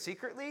truth?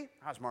 Secretly,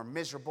 I was more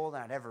miserable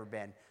than I'd ever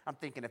been. I'm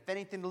thinking if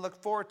anything to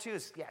look forward to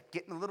is,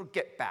 getting a little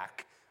get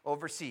back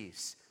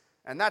overseas.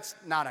 And that's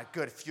not a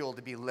good fuel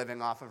to be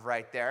living off of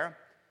right there.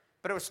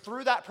 But it was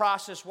through that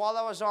process while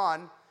I was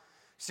on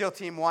SEAL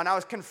Team 1, I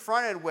was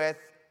confronted with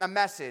a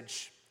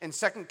message in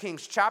 2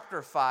 Kings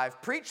chapter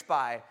 5, preached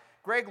by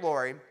Greg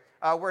Laurie,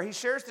 where he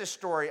shares this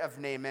story of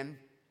Naaman,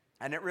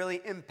 and it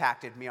really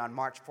impacted me on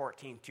March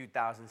 14,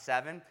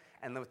 2007.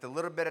 And with the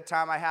little bit of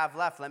time I have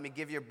left, let me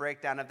give you a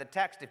breakdown of the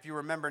text. If you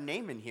remember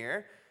Naaman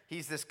here,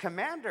 he's this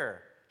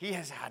commander. He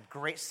has had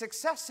great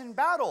success in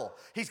battle.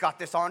 He's got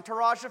this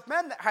entourage of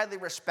men that highly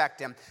respect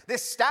him.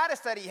 This status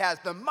that he has,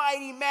 the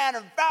mighty man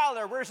of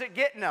valor, where's it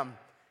getting him?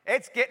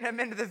 It's getting him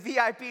into the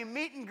VIP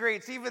meet and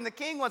greets. Even the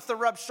king wants to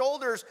rub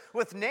shoulders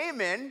with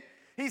Naaman.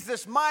 He's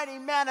this mighty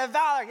man of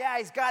valor. Yeah,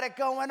 he's got it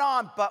going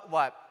on. But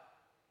what?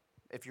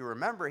 If you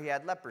remember, he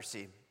had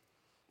leprosy.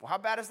 Well, how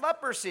bad is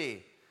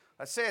leprosy?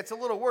 Let's say it's a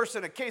little worse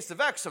than a case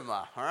of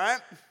eczema, all right?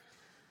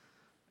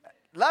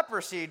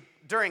 Leprosy,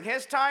 during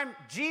his time,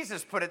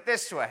 Jesus put it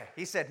this way.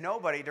 He said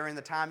nobody during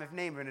the time of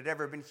Naaman had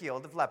ever been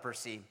healed of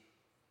leprosy.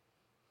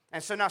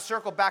 And so now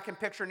circle back and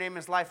picture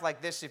Naaman's life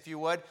like this, if you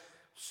would.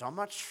 So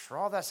much for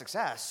all that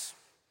success.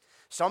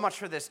 So much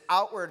for this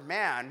outward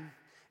man.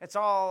 It's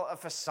all a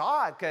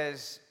facade,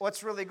 because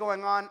what's really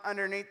going on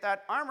underneath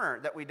that armor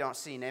that we don't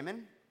see,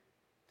 Naaman?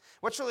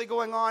 What's really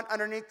going on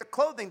underneath the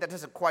clothing that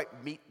doesn't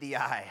quite meet the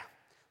eye?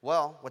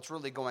 Well, what's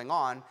really going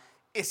on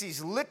is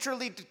he's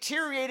literally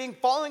deteriorating,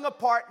 falling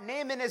apart.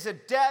 Naaman is a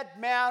dead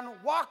man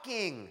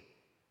walking.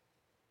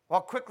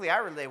 Well, quickly I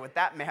relate with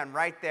that man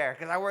right there,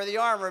 because I wear the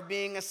armor of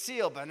being a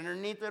SEAL, but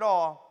underneath it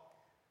all,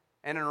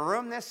 and in a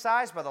room this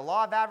size, by the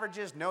law of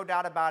averages, no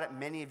doubt about it,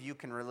 many of you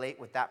can relate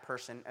with that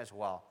person as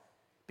well.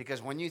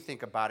 Because when you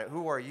think about it,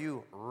 who are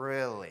you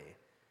really?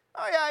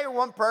 Oh yeah, you're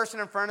one person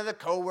in front of the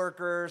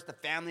coworkers, the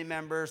family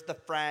members, the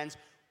friends.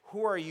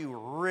 Who are you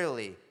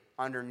really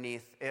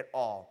underneath it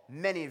all?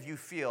 Many of you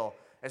feel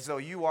as though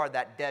you are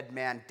that dead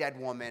man, dead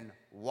woman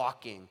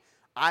walking.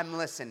 I'm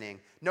listening.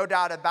 No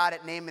doubt about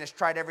it, Naaman has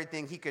tried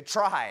everything he could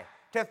try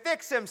to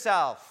fix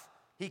himself.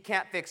 He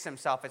can't fix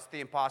himself. It's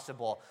the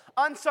impossible.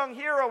 Unsung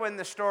hero in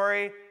the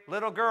story,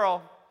 little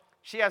girl.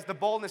 She has the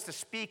boldness to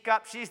speak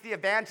up. She's the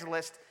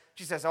evangelist.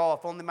 She says, oh,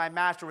 if only my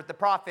master with the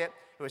prophet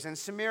who was in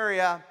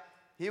Samaria,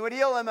 he would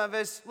heal him of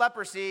his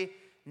leprosy.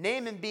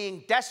 Naaman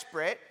being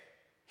desperate,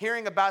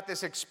 hearing about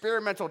this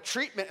experimental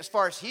treatment as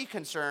far as he's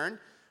concerned,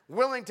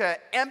 willing to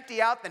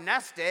empty out the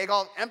nest egg.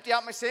 I'll empty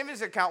out my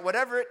savings account,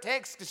 whatever it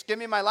takes, just give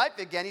me my life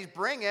again. He's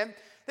bringing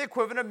the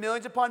equivalent of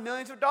millions upon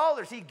millions of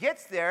dollars. He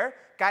gets there.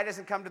 Guy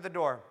doesn't come to the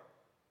door.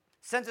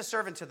 Sends a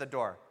servant to the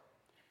door.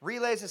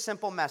 Relays a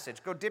simple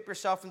message. Go dip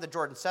yourself in the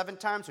Jordan 7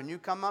 times. When you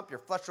come up, your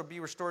flesh will be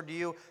restored to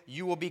you.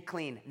 You will be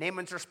clean.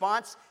 Naaman's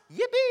response,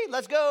 yippee,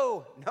 let's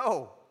go.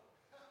 No.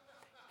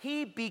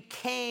 He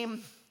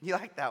became, you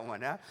like that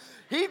one, huh?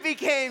 He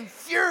became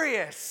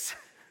furious.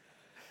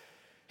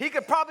 He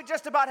could probably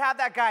just about have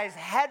that guy's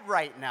head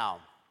right now,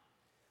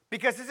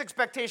 because his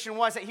expectation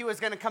was that he was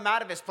going to come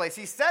out of his place.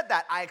 He said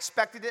that. I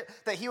expected it,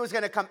 that he was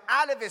going to come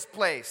out of his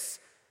place.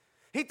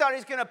 He thought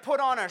he's going to put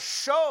on a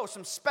show,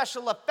 some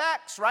special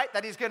effects, right?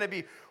 That he's going to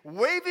be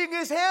waving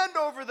his hand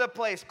over the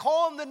place,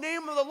 calling the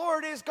name of the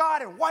Lord his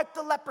God, and wipe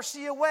the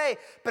leprosy away.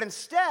 But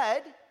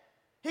instead,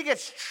 he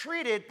gets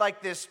treated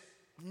like this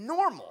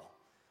normal.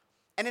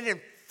 And it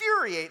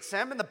infuriates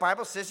him, and the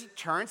Bible says he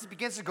turns, he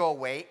begins to go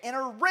away in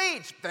a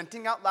rage,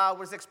 venting out loud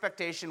what his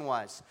expectation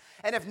was.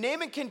 And if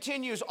Naaman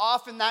continues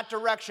off in that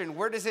direction,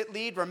 where does it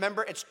lead?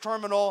 Remember, it's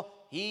terminal.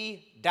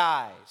 He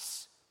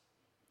dies.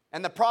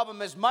 And the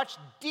problem is much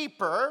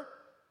deeper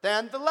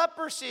than the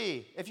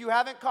leprosy. If you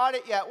haven't caught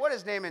it yet, what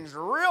is Naaman's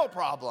real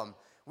problem?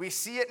 We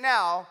see it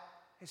now,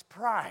 is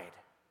pride.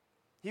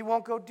 He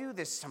won't go do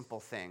this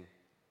simple thing.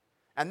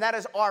 And that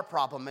is our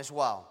problem as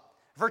well.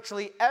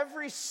 Virtually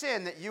every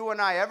sin that you and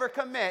I ever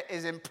commit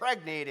is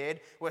impregnated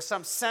with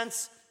some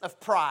sense of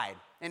pride,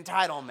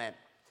 entitlement.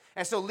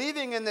 And so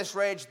leaving in this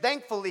rage,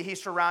 thankfully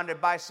he's surrounded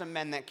by some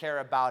men that care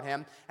about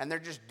him, and they're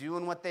just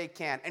doing what they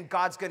can, and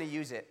God's going to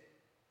use it.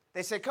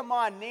 They say, come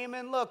on,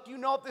 Naaman, look, you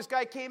know if this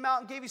guy came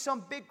out and gave you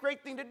some big,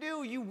 great thing to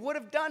do, you would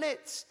have done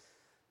it.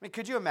 I mean,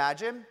 could you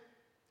imagine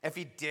if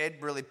he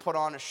did really put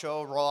on a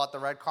show, roll out the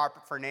red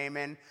carpet for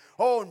Naaman?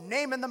 Oh,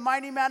 Naaman, the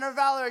mighty man of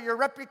valor, your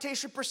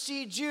reputation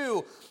precedes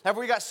you. Have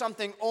we got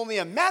something only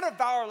a man of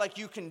valor like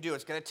you can do?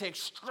 It's going to take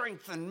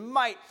strength and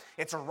might.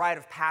 It's a rite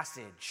of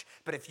passage.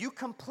 But if you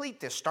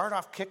complete this, start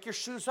off, kick your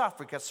shoes off.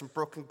 We got some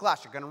broken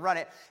glass. You're going to run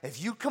it.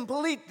 If you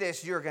complete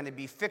this, you're going to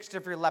be fixed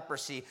of your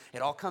leprosy.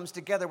 It all comes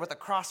together with a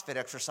CrossFit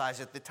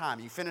exercise at the time.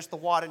 You finish the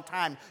WOD in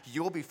time,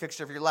 you'll be fixed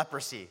of your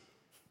leprosy.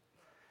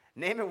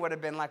 Naaman would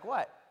have been like,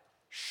 what?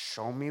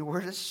 show me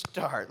where to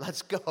start.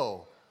 Let's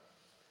go.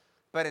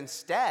 But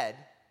instead,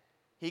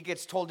 he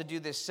gets told to do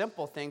this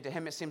simple thing. To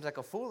him, it seems like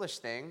a foolish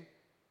thing.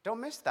 Don't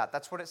miss that.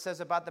 That's what it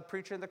says about the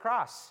preaching of the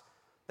cross.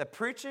 The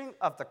preaching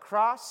of the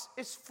cross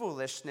is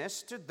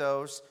foolishness to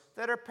those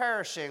that are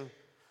perishing.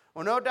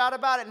 Well, no doubt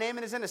about it,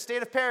 Naaman is in a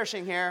state of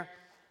perishing here.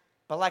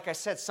 But like I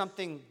said,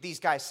 something these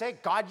guys say,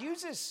 God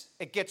uses.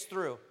 It gets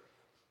through.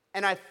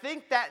 And I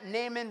think that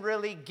Naaman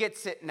really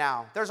gets it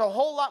now. There's a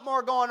whole lot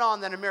more going on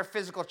than a mere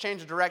physical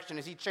change of direction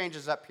as he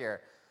changes up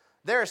here.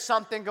 There is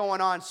something going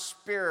on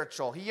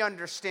spiritual. He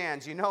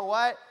understands, you know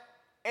what?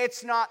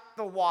 It's not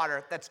the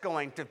water that's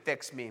going to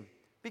fix me.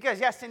 Because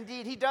yes,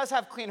 indeed, he does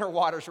have cleaner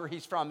waters where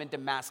he's from in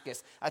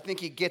Damascus. I think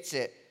he gets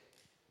it.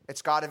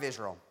 It's God of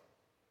Israel.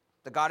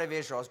 The God of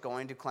Israel is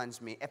going to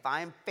cleanse me. If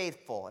I am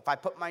faithful, if I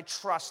put my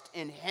trust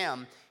in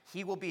him,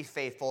 he will be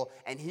faithful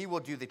and he will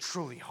do the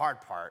truly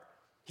hard part.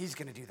 He's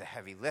going to do the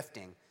heavy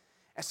lifting.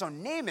 And so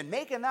Naaman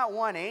making that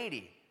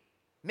 180,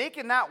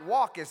 making that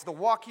walk is the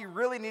walk he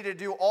really needed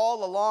to do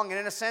all along. And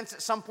in a sense,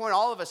 at some point,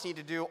 all of us need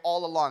to do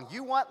all along.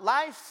 You want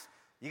life?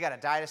 You got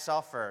to die to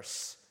self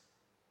first.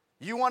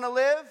 You want to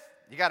live?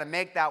 You got to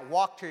make that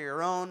walk to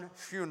your own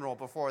funeral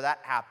before that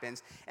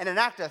happens. And an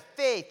act of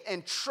faith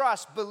and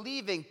trust,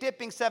 believing,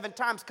 dipping 7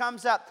 times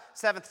comes up.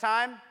 7th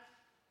time,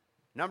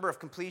 number of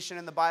completion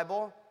in the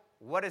Bible.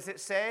 What does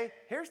it say?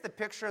 Here's the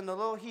picture in the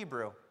little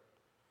Hebrew.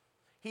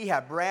 He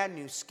had brand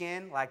new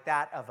skin like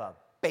that of a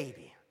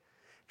baby.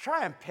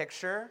 Try and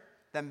picture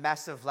the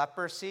mess of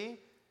leprosy.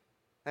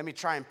 Let me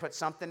try and put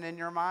something in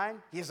your mind.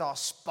 He's all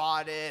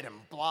spotted and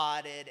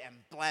blotted and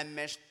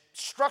blemished,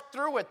 struck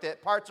through with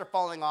it. Parts are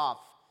falling off.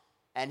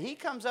 And he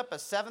comes up a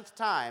 7th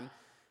time.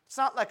 It's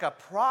not like a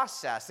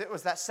process. It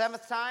was that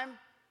 7th time,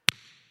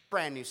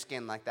 brand new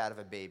skin like that of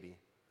a baby.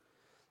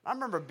 I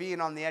remember being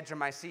on the edge of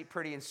my seat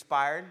pretty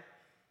inspired.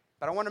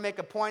 But I want to make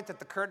a point that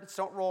the curtains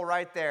don't roll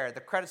right there.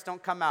 The credits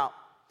don't come out.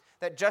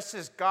 That just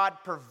as God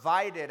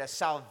provided a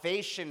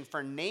salvation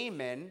for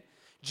Naaman,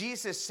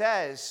 Jesus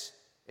says,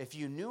 if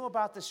you knew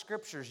about the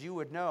scriptures, you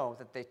would know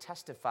that they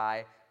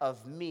testify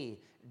of me.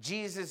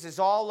 Jesus is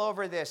all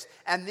over this.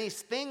 And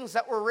these things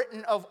that were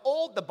written of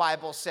old, the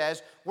Bible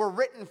says, were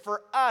written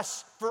for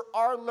us, for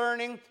our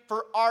learning,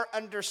 for our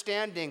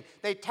understanding.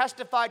 They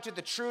testify to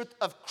the truth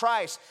of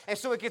Christ. And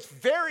so it gets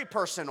very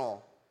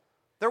personal.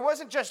 There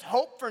wasn't just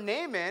hope for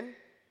Naaman.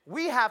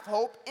 We have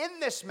hope in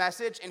this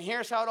message, and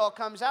here's how it all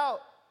comes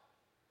out.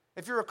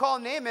 If you recall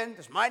Naaman,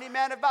 this mighty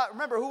man of valor,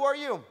 remember, who are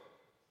you?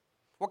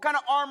 What kind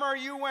of armor are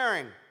you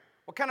wearing?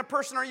 What kind of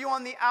person are you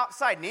on the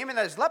outside? Naaman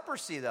has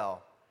leprosy, though.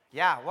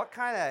 Yeah, what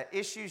kind of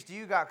issues do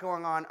you got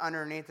going on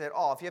underneath it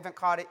all? If you haven't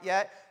caught it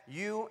yet,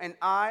 you and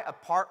I,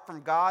 apart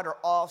from God, are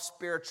all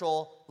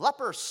spiritual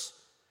lepers.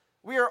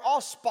 We are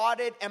all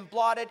spotted and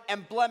blotted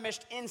and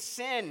blemished in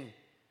sin,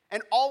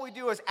 and all we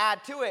do is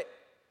add to it.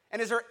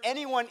 And is there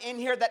anyone in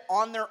here that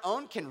on their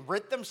own can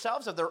rid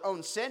themselves of their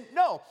own sin?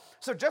 No.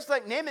 So just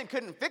like Naaman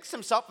couldn't fix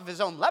himself of his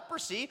own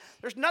leprosy,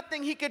 there's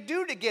nothing he could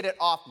do to get it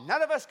off.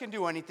 None of us can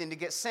do anything to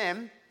get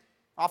sin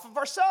off of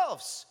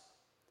ourselves.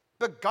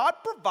 But God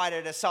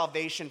provided a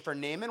salvation for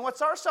Naaman.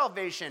 What's our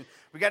salvation?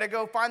 We got to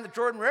go find the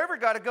Jordan River,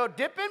 got to go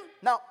dip him?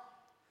 No.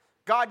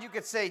 God, you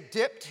could say,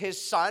 dipped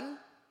his son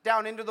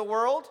down into the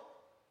world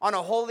on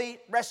a holy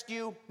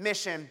rescue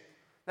mission.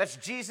 That's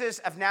Jesus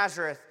of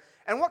Nazareth.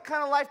 And what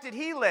kind of life did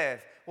he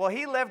live? Well,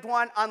 he lived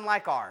one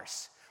unlike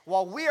ours.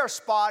 While we are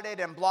spotted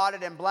and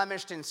blotted and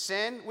blemished in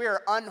sin, we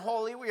are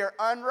unholy, we are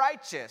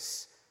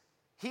unrighteous.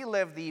 He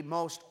lived the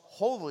most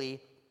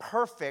holy,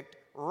 perfect,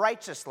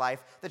 righteous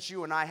life that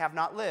you and I have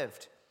not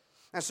lived.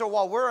 And so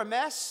while we're a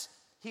mess,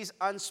 he's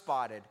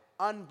unspotted,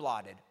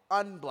 unblotted,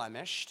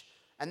 unblemished.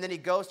 And then he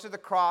goes to the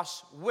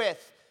cross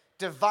with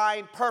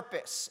divine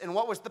purpose. And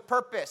what was the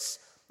purpose?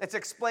 It's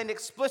explained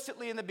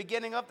explicitly in the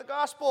beginning of the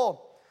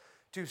gospel.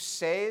 To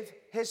save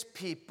his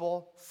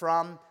people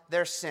from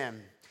their sin.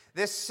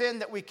 This sin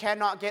that we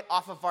cannot get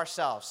off of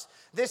ourselves.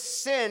 This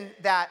sin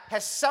that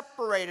has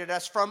separated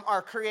us from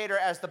our Creator,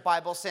 as the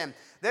Bible says.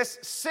 This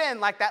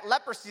sin, like that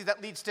leprosy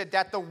that leads to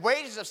death, the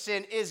wages of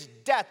sin is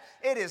death.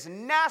 It is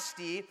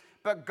nasty,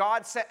 but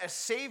God sent a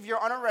Savior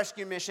on a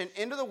rescue mission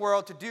into the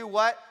world to do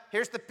what?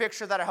 Here's the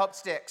picture that I hope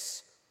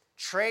sticks.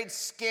 Trade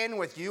skin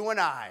with you and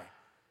I.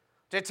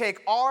 To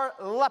take our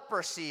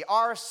leprosy,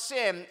 our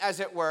sin, as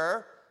it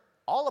were,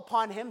 all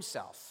upon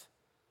himself,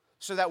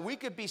 so that we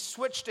could be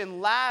switched and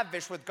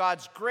lavish with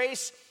God's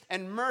grace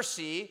and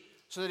mercy,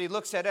 so that he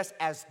looks at us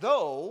as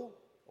though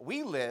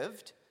we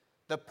lived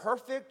the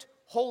perfect,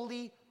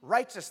 holy,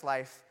 righteous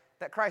life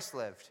that Christ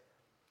lived.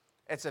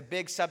 It's a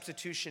big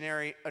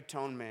substitutionary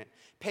atonement.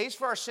 Pays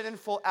for our sin in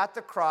full at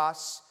the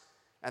cross,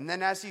 and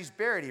then as he's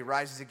buried, he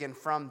rises again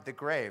from the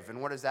grave.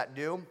 And what does that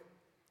do?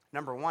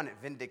 Number one, it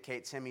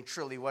vindicates him. He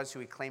truly was who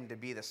he claimed to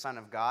be, the Son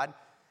of God.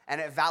 And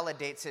it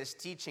validates his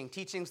teaching.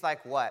 Teachings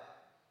like what?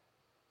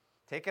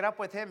 Take it up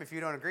with him if you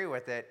don't agree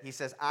with it. He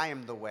says, I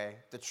am the way,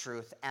 the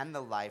truth, and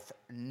the life.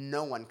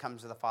 No one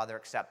comes to the Father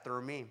except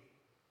through me.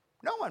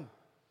 No one.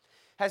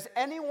 Has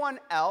anyone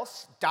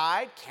else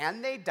died?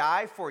 Can they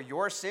die for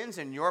your sins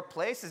in your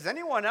place? Is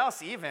anyone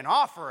else even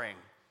offering?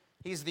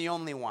 He's the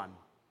only one.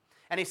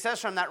 And he says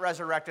from that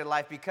resurrected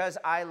life, because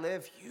I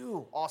live,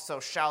 you also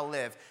shall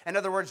live. In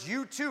other words,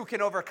 you too can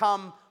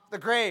overcome the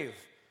grave.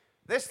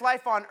 This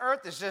life on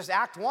earth is just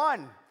act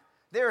one.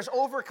 There is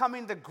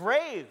overcoming the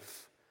grave,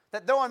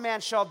 that though a man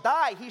shall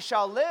die, he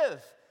shall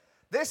live.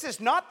 This is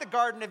not the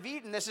Garden of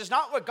Eden. This is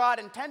not what God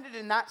intended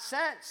in that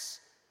sense.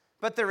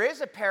 But there is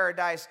a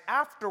paradise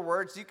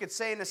afterwards. You could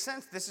say, in a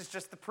sense, this is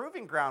just the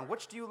proving ground.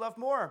 Which do you love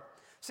more?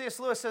 C.S.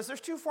 Lewis says there's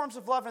two forms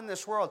of love in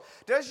this world.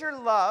 Does your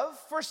love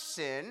for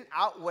sin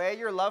outweigh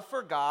your love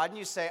for God? And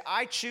you say,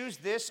 I choose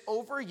this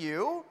over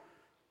you.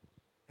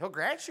 He'll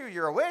grant you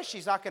your wish.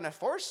 He's not going to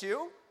force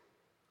you.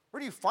 Or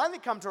do you finally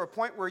come to a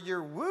point where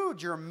you're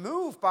wooed, you're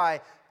moved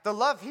by the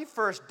love he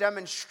first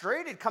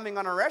demonstrated coming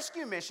on a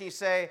rescue mission? You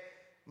say,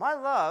 my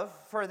love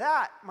for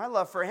that, my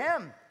love for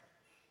him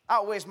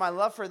outweighs my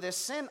love for this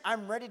sin.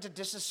 I'm ready to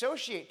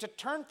disassociate, to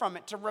turn from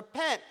it, to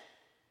repent.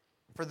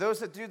 For those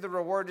that do, the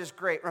reward is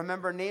great.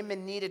 Remember,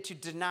 Naaman needed to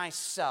deny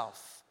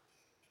self.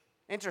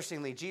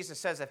 Interestingly, Jesus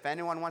says, if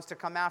anyone wants to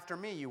come after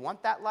me, you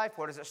want that life?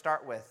 What does it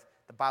start with?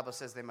 The Bible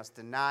says they must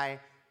deny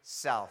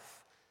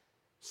self.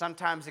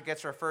 Sometimes it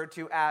gets referred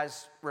to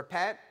as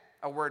repent,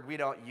 a word we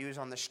don't use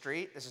on the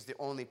street. This is the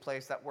only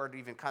place that word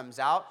even comes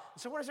out.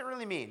 So what does it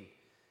really mean?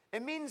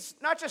 It means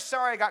not just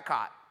sorry I got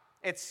caught.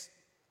 It's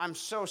I'm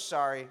so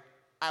sorry,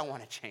 I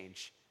want to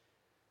change.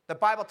 The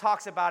Bible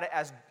talks about it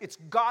as it's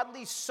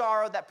godly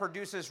sorrow that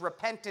produces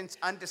repentance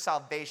unto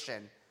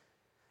salvation.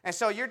 And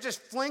so you're just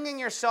flinging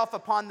yourself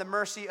upon the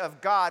mercy of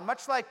God,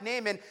 much like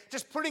Naaman,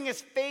 just putting his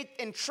faith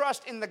and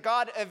trust in the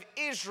God of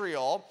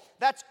Israel.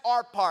 That's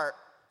our part.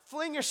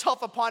 Fling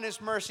yourself upon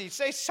his mercy.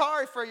 Say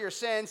sorry for your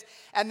sins,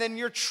 and then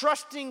you're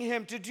trusting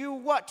him to do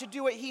what? To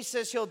do what he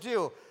says he'll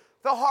do.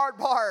 The hard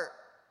part.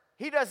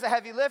 He does the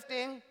heavy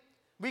lifting.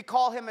 We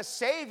call him a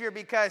savior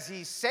because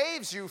he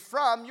saves you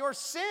from your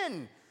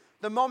sin.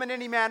 The moment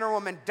any man or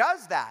woman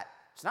does that,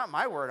 it's not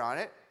my word on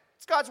it,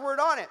 it's God's word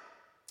on it.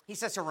 He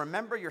says to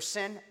remember your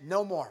sin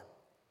no more.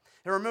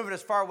 And remove it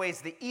as far away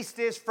as the east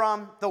is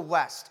from the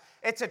west.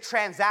 It's a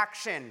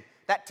transaction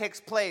that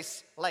takes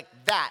place like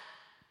that.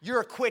 You're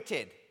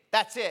acquitted.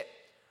 That's it.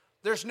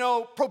 There's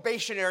no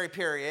probationary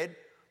period.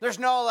 There's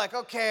no like,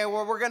 okay,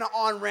 well, we're going to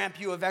on-ramp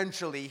you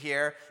eventually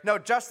here. No,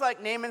 just like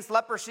Naaman's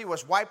leprosy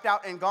was wiped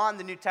out and gone,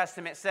 the New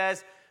Testament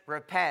says,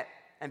 repent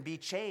and be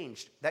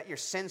changed, that your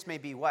sins may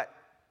be what?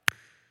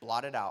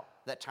 Blotted out,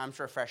 that time's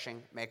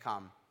refreshing may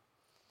come.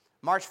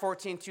 March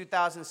 14,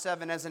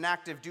 2007, as an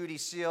active duty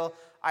SEAL,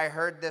 I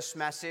heard this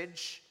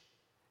message,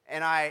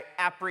 and I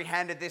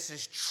apprehended this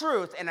as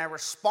truth, and I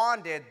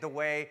responded the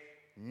way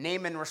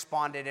Naaman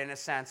responded in a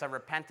sense. I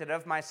repented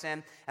of my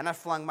sin, and I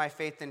flung my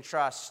faith and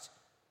trust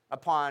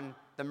upon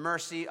the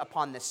mercy,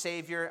 upon the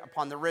Savior,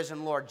 upon the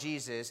risen Lord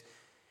Jesus.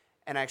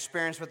 And I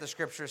experienced what the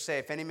scriptures say,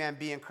 if any man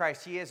be in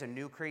Christ, he is a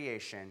new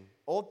creation.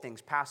 Old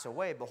things pass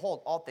away.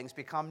 Behold, all things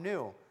become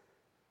new.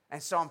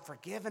 And so I'm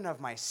forgiven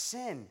of my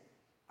sin.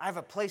 I have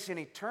a place in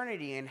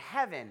eternity in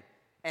heaven.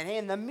 And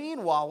in the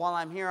meanwhile, while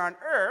I'm here on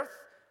earth,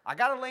 I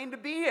got a lane to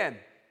be in.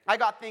 I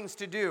got things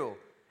to do.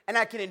 And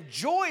I can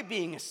enjoy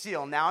being a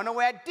SEAL now in a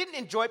way I didn't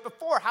enjoy it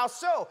before. How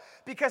so?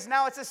 Because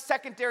now it's a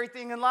secondary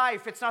thing in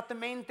life. It's not the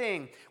main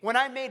thing. When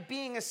I made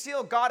being a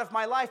SEAL God of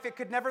my life, it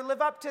could never live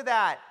up to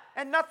that.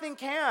 And nothing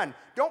can.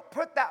 Don't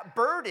put that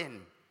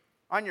burden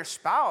on your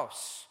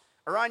spouse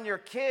or on your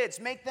kids.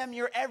 Make them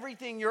your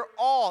everything, your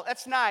all.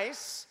 That's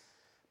nice.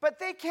 But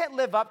they can't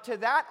live up to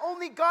that.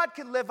 Only God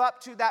can live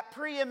up to that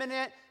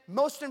preeminent,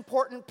 most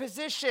important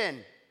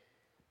position.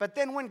 But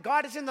then when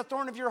God is in the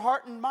throne of your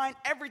heart and mind,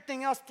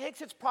 everything else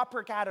takes its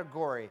proper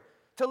category.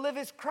 To live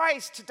is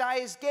Christ, to die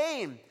is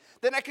gain.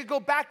 Then I could go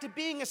back to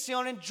being a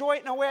SEAL and enjoy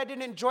it in a way I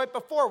didn't enjoy it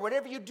before.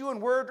 Whatever you do in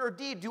word or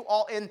deed, do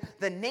all in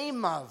the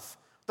name of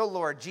the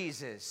Lord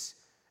Jesus.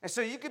 And so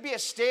you could be a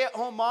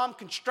stay-at-home mom,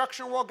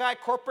 construction world guy,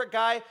 corporate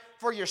guy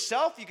for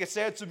yourself. You could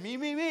say it's a me,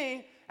 me,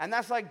 me. And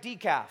that's like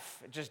decaf.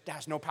 It just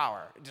has no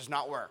power. It does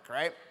not work,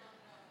 right?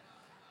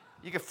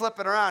 You could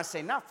flip it around and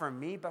say, not for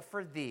me, but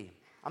for thee.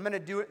 I'm going to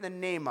do it in the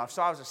name of.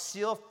 So I was a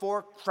SEAL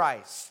for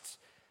Christ.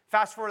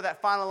 Fast forward to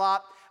that final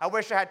op. I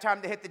wish I had time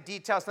to hit the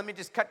details. Let me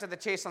just cut to the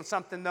chase on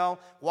something, though.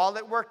 While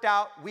it worked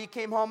out, we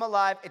came home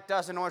alive. It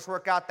doesn't always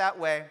work out that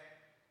way.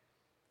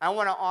 I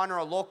want to honor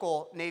a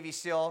local Navy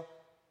SEAL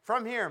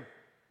from here,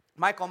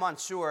 Michael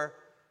Mansour,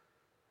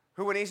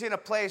 who when he's in a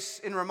place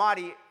in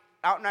Ramadi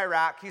out in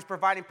Iraq, he's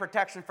providing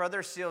protection for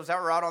other SEALs that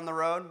were out on the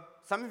road.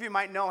 Some of you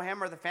might know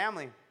him or the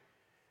family.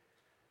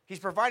 He's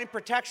providing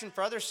protection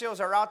for other SEALs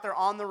that are out there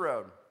on the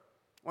road.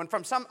 When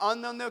from some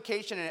unknown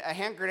location, a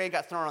hand grenade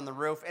got thrown on the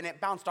roof, and it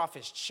bounced off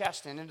his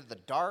chest and into the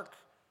dark.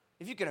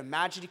 If you could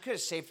imagine, he could have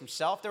saved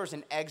himself. There was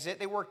an exit.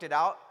 They worked it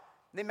out.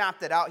 They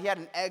mapped it out. He had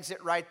an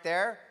exit right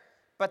there.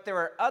 But there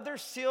were other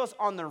SEALs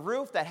on the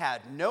roof that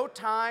had no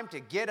time to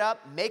get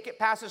up, make it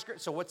past the screen.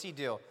 So what's he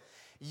do?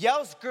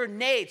 Yells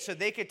grenade so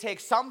they could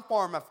take some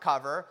form of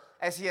cover.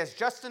 as he has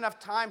just enough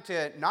time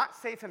to not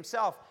save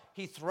himself,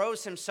 he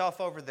throws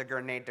himself over the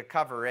grenade to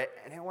cover it,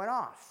 and it went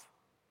off.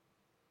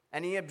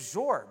 And he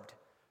absorbed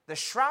the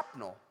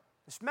shrapnel,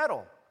 this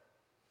metal,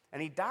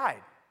 and he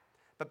died.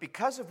 But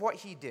because of what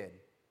he did,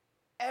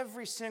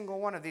 every single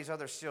one of these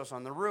other SEALs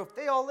on the roof,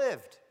 they all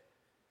lived.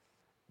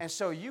 And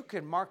so you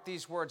could mark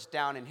these words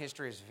down in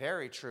history as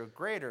very true.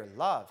 Greater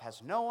love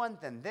has no one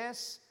than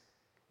this,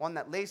 one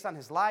that lays down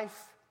his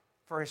life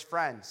for his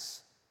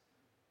friends.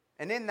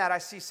 And in that, I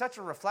see such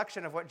a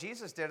reflection of what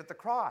Jesus did at the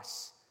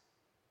cross.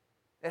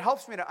 It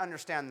helps me to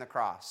understand the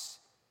cross.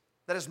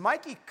 That as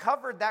Mikey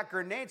covered that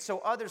grenade so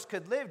others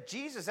could live,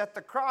 Jesus at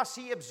the cross,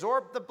 he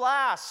absorbed the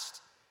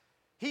blast.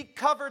 He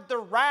covered the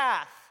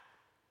wrath,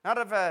 not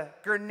of a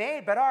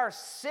grenade, but our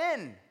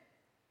sin,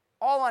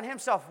 all on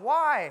himself.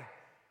 Why?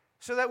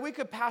 So that we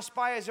could pass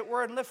by, as it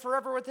were, and live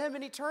forever with him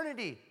in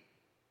eternity.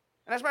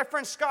 And as my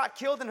friend Scott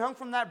killed and hung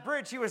from that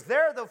bridge, he was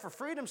there, though, for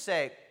freedom's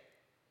sake.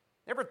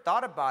 Never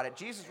thought about it.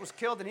 Jesus was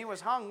killed and he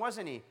was hung,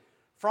 wasn't he?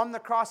 From the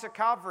cross of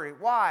Calvary.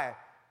 Why?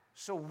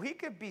 So we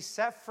could be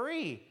set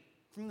free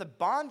from the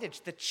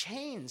bondage, the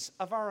chains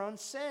of our own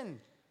sin.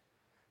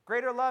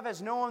 Greater love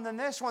has no one than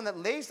this, one that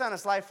lays down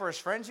his life for his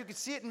friends. You could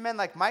see it in men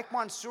like Mike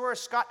Monsoor,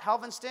 Scott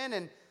Helvenston,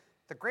 and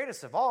the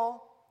greatest of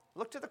all,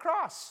 look to the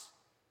cross.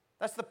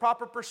 That's the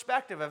proper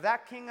perspective of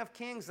that King of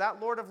Kings, that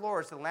Lord of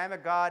Lords, the Lamb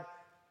of God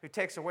who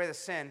takes away the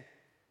sin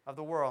of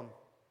the world.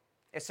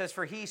 It says,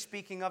 for he,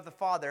 speaking of the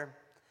Father,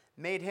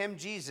 made him,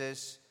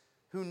 Jesus,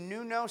 who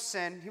knew no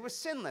sin. He was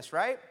sinless,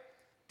 right?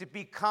 To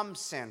become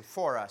sin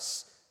for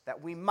us,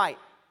 that we might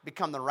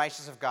become the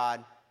righteousness of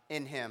God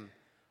in him.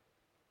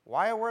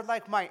 Why a word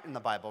like might in the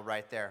Bible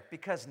right there?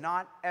 Because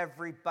not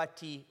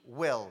everybody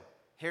will.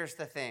 Here's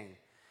the thing.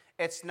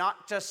 It's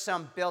not just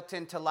some built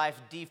into life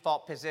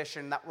default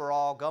position that we're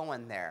all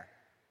going there.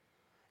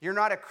 You're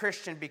not a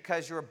Christian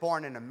because you were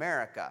born in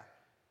America.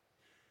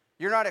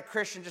 You're not a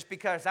Christian just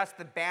because that's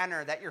the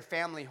banner that your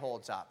family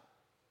holds up.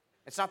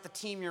 It's not the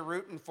team you're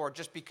rooting for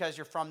just because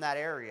you're from that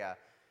area.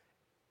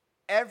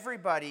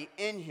 Everybody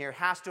in here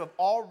has to have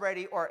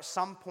already or at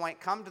some point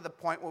come to the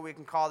point where we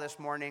can call this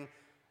morning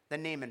the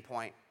Naaman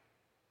point.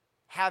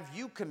 Have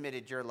you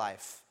committed your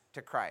life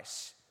to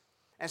Christ?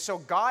 And so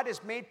God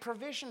has made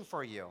provision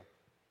for you.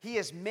 He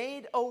has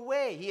made a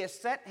way. He has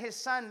sent his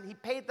son. He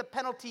paid the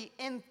penalty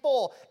in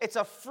full. It's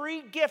a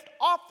free gift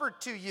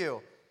offered to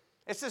you.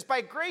 It says, by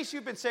grace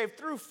you've been saved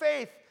through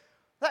faith,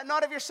 that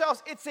not of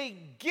yourselves. It's a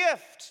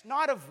gift,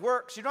 not of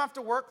works. You don't have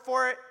to work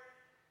for it.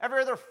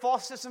 Every other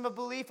false system of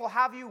belief will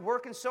have you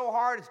working so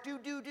hard. It's do,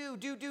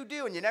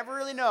 and you never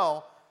really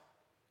know.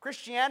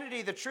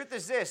 Christianity, the truth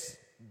is this,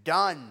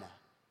 done.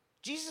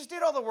 Jesus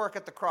did all the work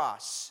at the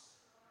cross.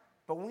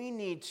 But we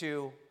need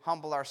to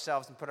humble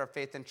ourselves and put our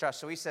faith and trust.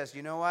 So he says,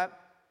 you know what?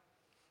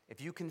 If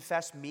you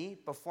confess me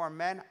before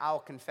men, I'll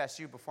confess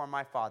you before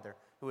my Father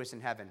who is in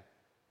heaven.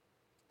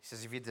 He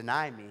says, if you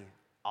deny me,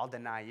 I'll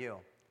deny you.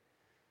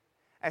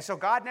 And so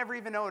God never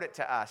even owed it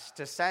to us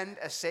to send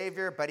a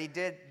Savior, but he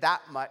did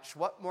that much.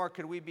 What more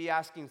could we be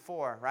asking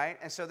for, right?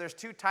 And so there's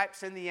two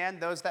types in the end,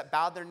 those that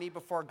bow their knee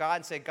before God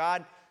and say,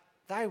 God,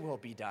 thy will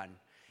be done.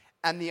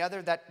 And the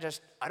other that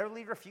just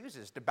utterly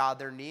refuses to bow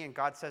their knee, and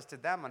God says to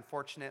them,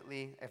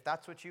 unfortunately, if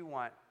that's what you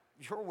want,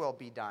 your will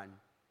be done.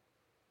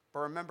 But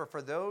remember,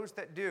 for those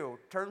that do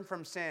turn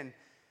from sin,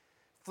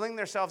 fling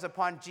themselves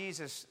upon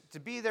Jesus to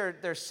be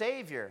their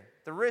Savior,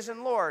 the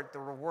risen Lord, the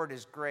reward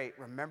is great.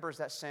 Remembers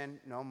that sin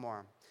no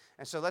more.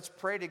 And so let's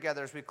pray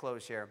together as we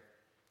close here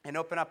and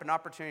open up an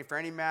opportunity for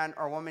any man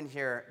or woman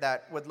here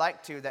that would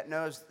like to, that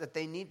knows that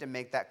they need to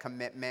make that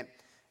commitment.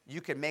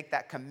 You can make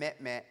that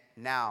commitment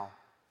now.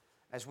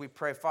 As we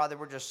pray, Father,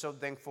 we're just so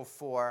thankful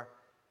for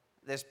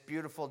this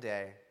beautiful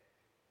day.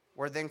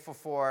 We're thankful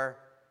for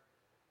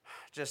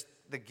just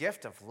the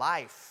gift of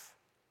life.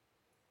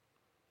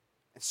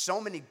 And so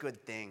many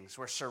good things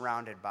we're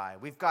surrounded by.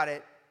 We've got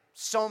it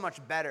so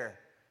much better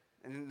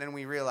than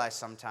we realize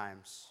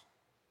sometimes.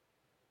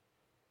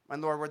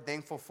 And Lord, we're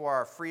thankful for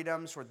our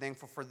freedoms. We're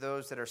thankful for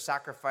those that are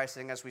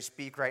sacrificing as we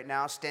speak right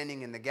now,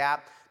 standing in the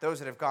gap, those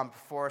that have gone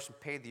before us and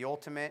paid the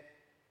ultimate.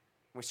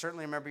 We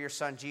certainly remember your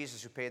son,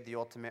 Jesus, who paid the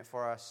ultimate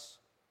for us.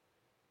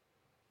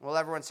 While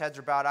everyone's heads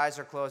are bowed, eyes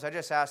are closed, I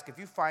just ask, if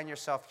you find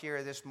yourself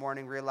here this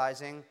morning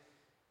realizing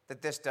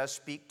that this does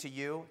speak to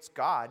you, it's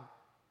God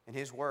and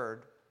his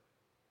word.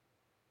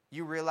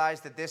 You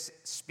realize that this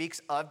speaks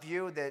of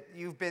you, that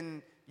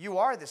you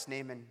are this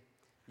Naaman.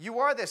 You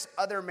are this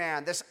other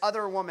man, this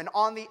other woman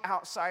on the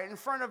outside in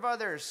front of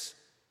others.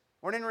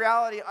 When in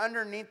reality,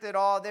 underneath it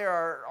all, there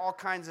are all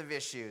kinds of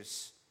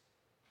issues.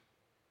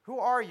 Who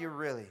are you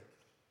really?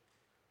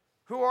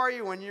 Who are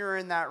you when you're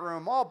in that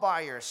room all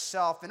by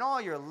yourself and all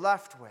you're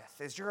left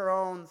with is your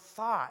own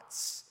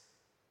thoughts?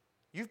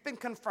 You've been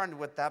confronted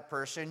with that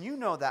person. You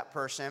know that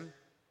person.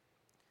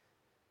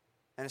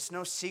 And it's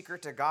no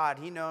secret to God.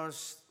 He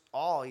knows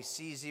all. He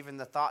sees even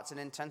the thoughts and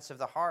intents of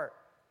the heart.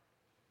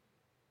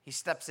 He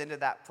steps into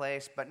that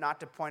place, but not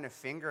to point a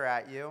finger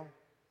at you.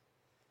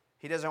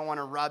 He doesn't want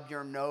to rub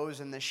your nose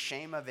in the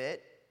shame of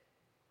it.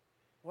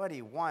 What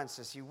he wants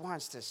is he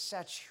wants to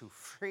set you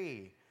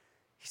free.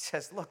 He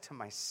says, look to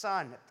my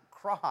son at the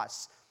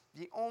cross.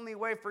 The only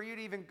way for you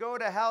to even go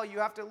to hell, you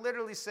have to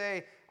literally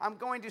say, I'm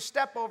going to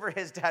step over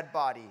his dead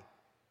body.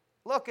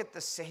 Look at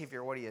the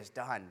Savior, what he has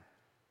done.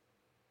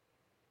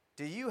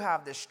 Do you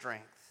have the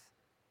strength?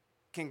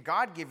 Can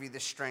God give you the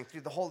strength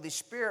through the Holy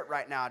Spirit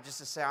right now just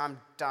to say, I'm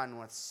done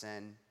with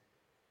sin.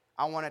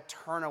 I want to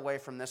turn away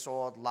from this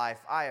old life.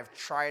 I have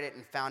tried it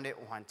and found it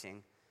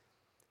wanting.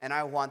 And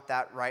I want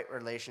that right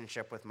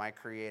relationship with my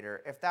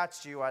Creator. If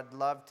that's you, I'd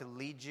love to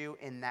lead you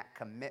in that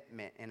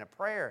commitment in a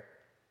prayer.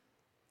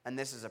 And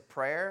this is a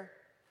prayer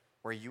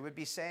where you would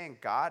be saying,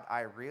 God,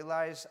 I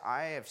realize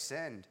I have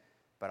sinned,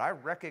 but I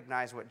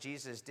recognize what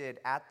Jesus did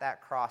at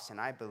that cross, and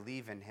I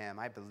believe in him.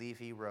 I believe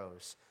he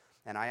rose.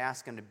 And I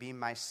ask him to be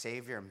my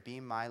Savior and be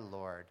my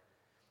Lord.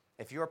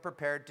 If you are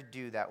prepared to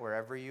do that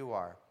wherever you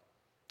are,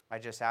 I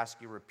just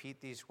ask you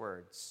repeat these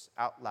words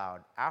out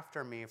loud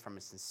after me from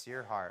a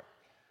sincere heart.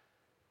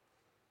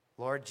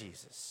 Lord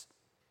Jesus,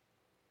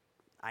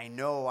 I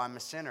know I'm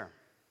a sinner,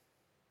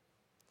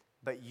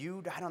 but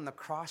you died on the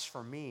cross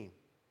for me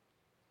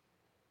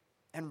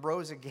and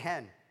rose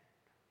again.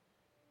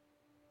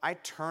 I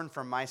turn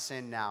from my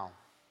sin now,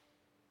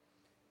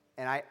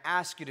 and I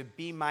ask you to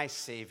be my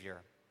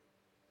Savior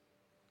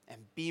and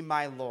be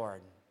my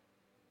Lord.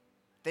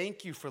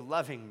 Thank you for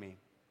loving me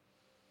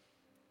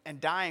and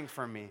dying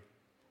for me.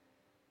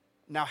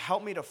 Now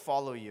help me to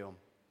follow you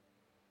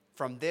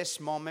from this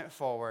moment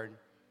forward.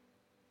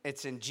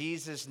 It's in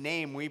Jesus'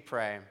 name we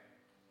pray.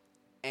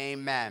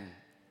 Amen.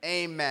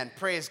 Amen.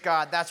 Praise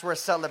God. That's worth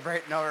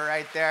celebrating over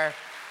right there.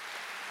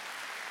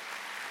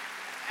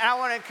 And I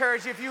want to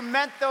encourage you, if you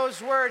meant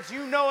those words,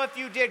 you know if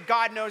you did,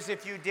 God knows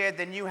if you did,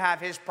 then you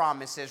have his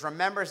promises.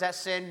 Remembers that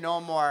sin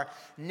no more.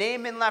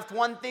 Naaman left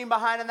one thing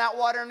behind in that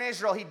water in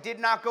Israel he did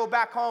not go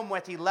back home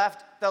with. He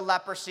left the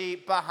leprosy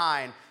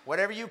behind.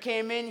 Whatever you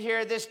came in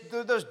here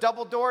through those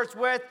double doors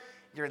with,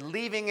 you're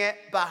leaving it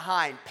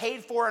behind.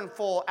 Paid for in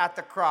full at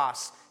the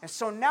cross. And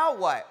so now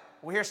what?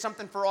 Well, here's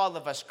something for all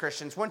of us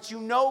Christians. Once you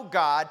know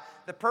God,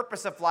 the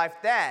purpose of life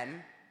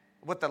then,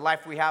 what the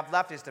life we have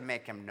left is to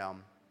make him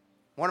known.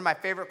 One of my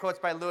favorite quotes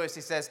by Lewis,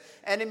 he says,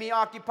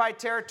 enemy-occupied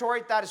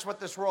territory, that is what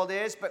this world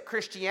is, but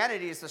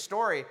Christianity is the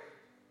story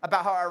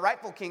about how our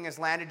rightful king has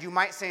landed, you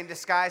might say in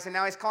disguise, and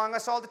now he's calling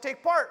us all to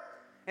take part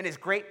in his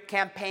great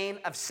campaign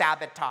of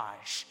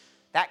sabotage.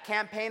 That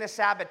campaign of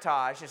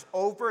sabotage is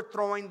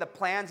overthrowing the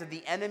plans of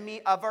the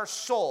enemy of our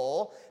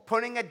soul,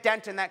 putting a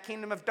dent in that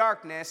kingdom of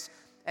darkness,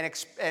 and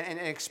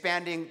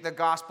expanding the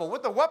gospel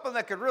with a weapon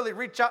that could really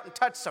reach out and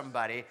touch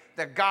somebody,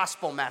 the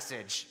gospel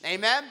message.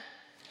 Amen?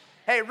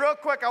 Hey, real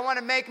quick, I want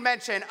to make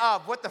mention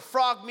of what the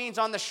frog means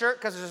on the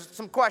shirt because there's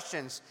some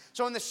questions.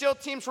 So when the SEAL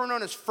teams were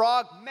known as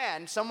frog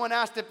men, someone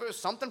asked if it was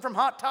something from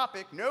Hot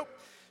Topic. Nope.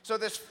 So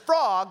this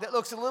frog that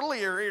looks a little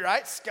eerie,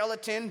 right?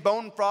 Skeleton,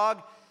 bone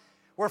frog.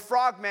 We're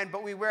frogmen,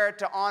 but we wear it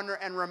to honor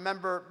and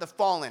remember the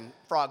fallen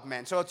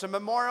frogmen. So it's a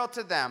memorial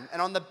to them.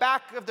 And on the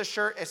back of the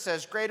shirt, it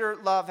says, greater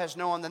love has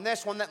no one than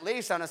this, one that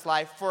lays down his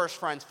life for his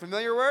friends.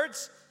 Familiar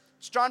words?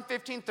 It's John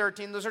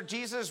 15:13. Those are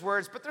Jesus'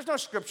 words, but there's no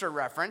scripture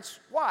reference.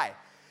 Why?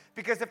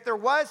 Because if there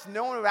was,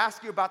 no one would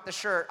ask you about the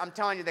shirt. I'm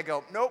telling you, they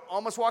go, nope,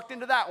 almost walked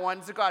into that one.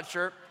 It's a God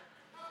shirt.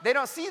 They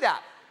don't see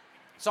that.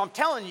 So I'm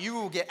telling you, you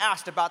will get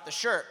asked about the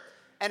shirt.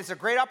 And it's a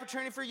great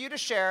opportunity for you to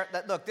share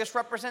that, look, this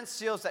represents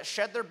SEALs that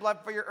shed their blood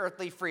for your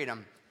earthly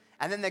freedom.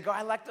 And then they go,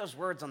 I like those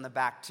words on the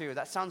back too.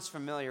 That sounds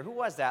familiar. Who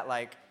was that?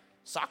 Like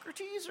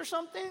Socrates or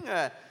something?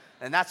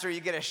 And that's where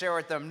you get to share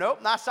with them.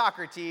 Nope, not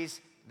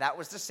Socrates. That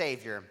was the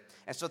Savior.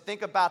 And so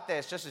think about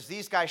this. Just as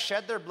these guys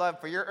shed their blood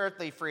for your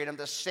earthly freedom,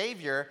 the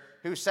Savior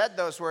who said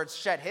those words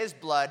shed his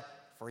blood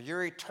for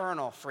your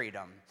eternal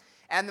freedom.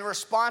 And the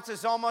response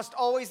is almost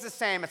always the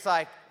same. It's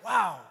like,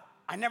 wow,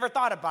 I never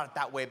thought about it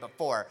that way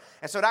before.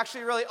 And so it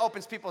actually really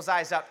opens people's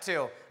eyes up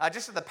too,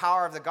 just to the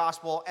power of the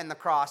gospel and the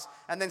cross.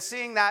 And then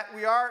seeing that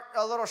we are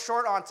a little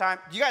short on time,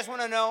 do you guys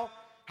want to know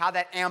how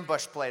that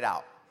ambush played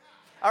out?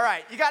 All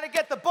right, you got to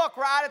get the book.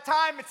 We're out of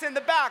time. It's in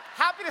the back.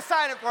 Happy to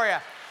sign it for you.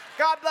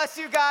 God bless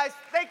you guys.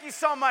 Thank you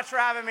so much for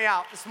having me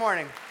out this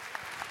morning.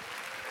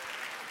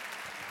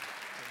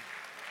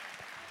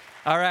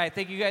 All right,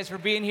 thank you guys for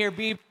being here.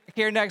 Be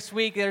here next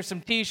week. There's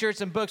some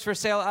T-shirts and books for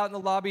sale out in the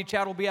lobby.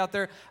 Chad will be out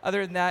there.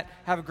 Other than that,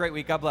 have a great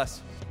week. God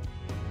bless.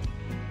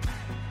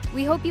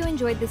 We hope you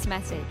enjoyed this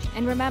message.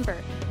 And remember,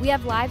 we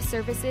have live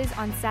services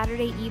on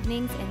Saturday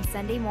evenings and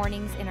Sunday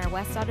mornings in our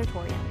West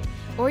Auditorium.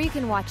 Or you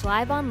can watch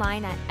live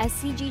online at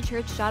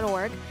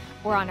scgchurch.org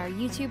or on our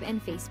YouTube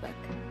and Facebook.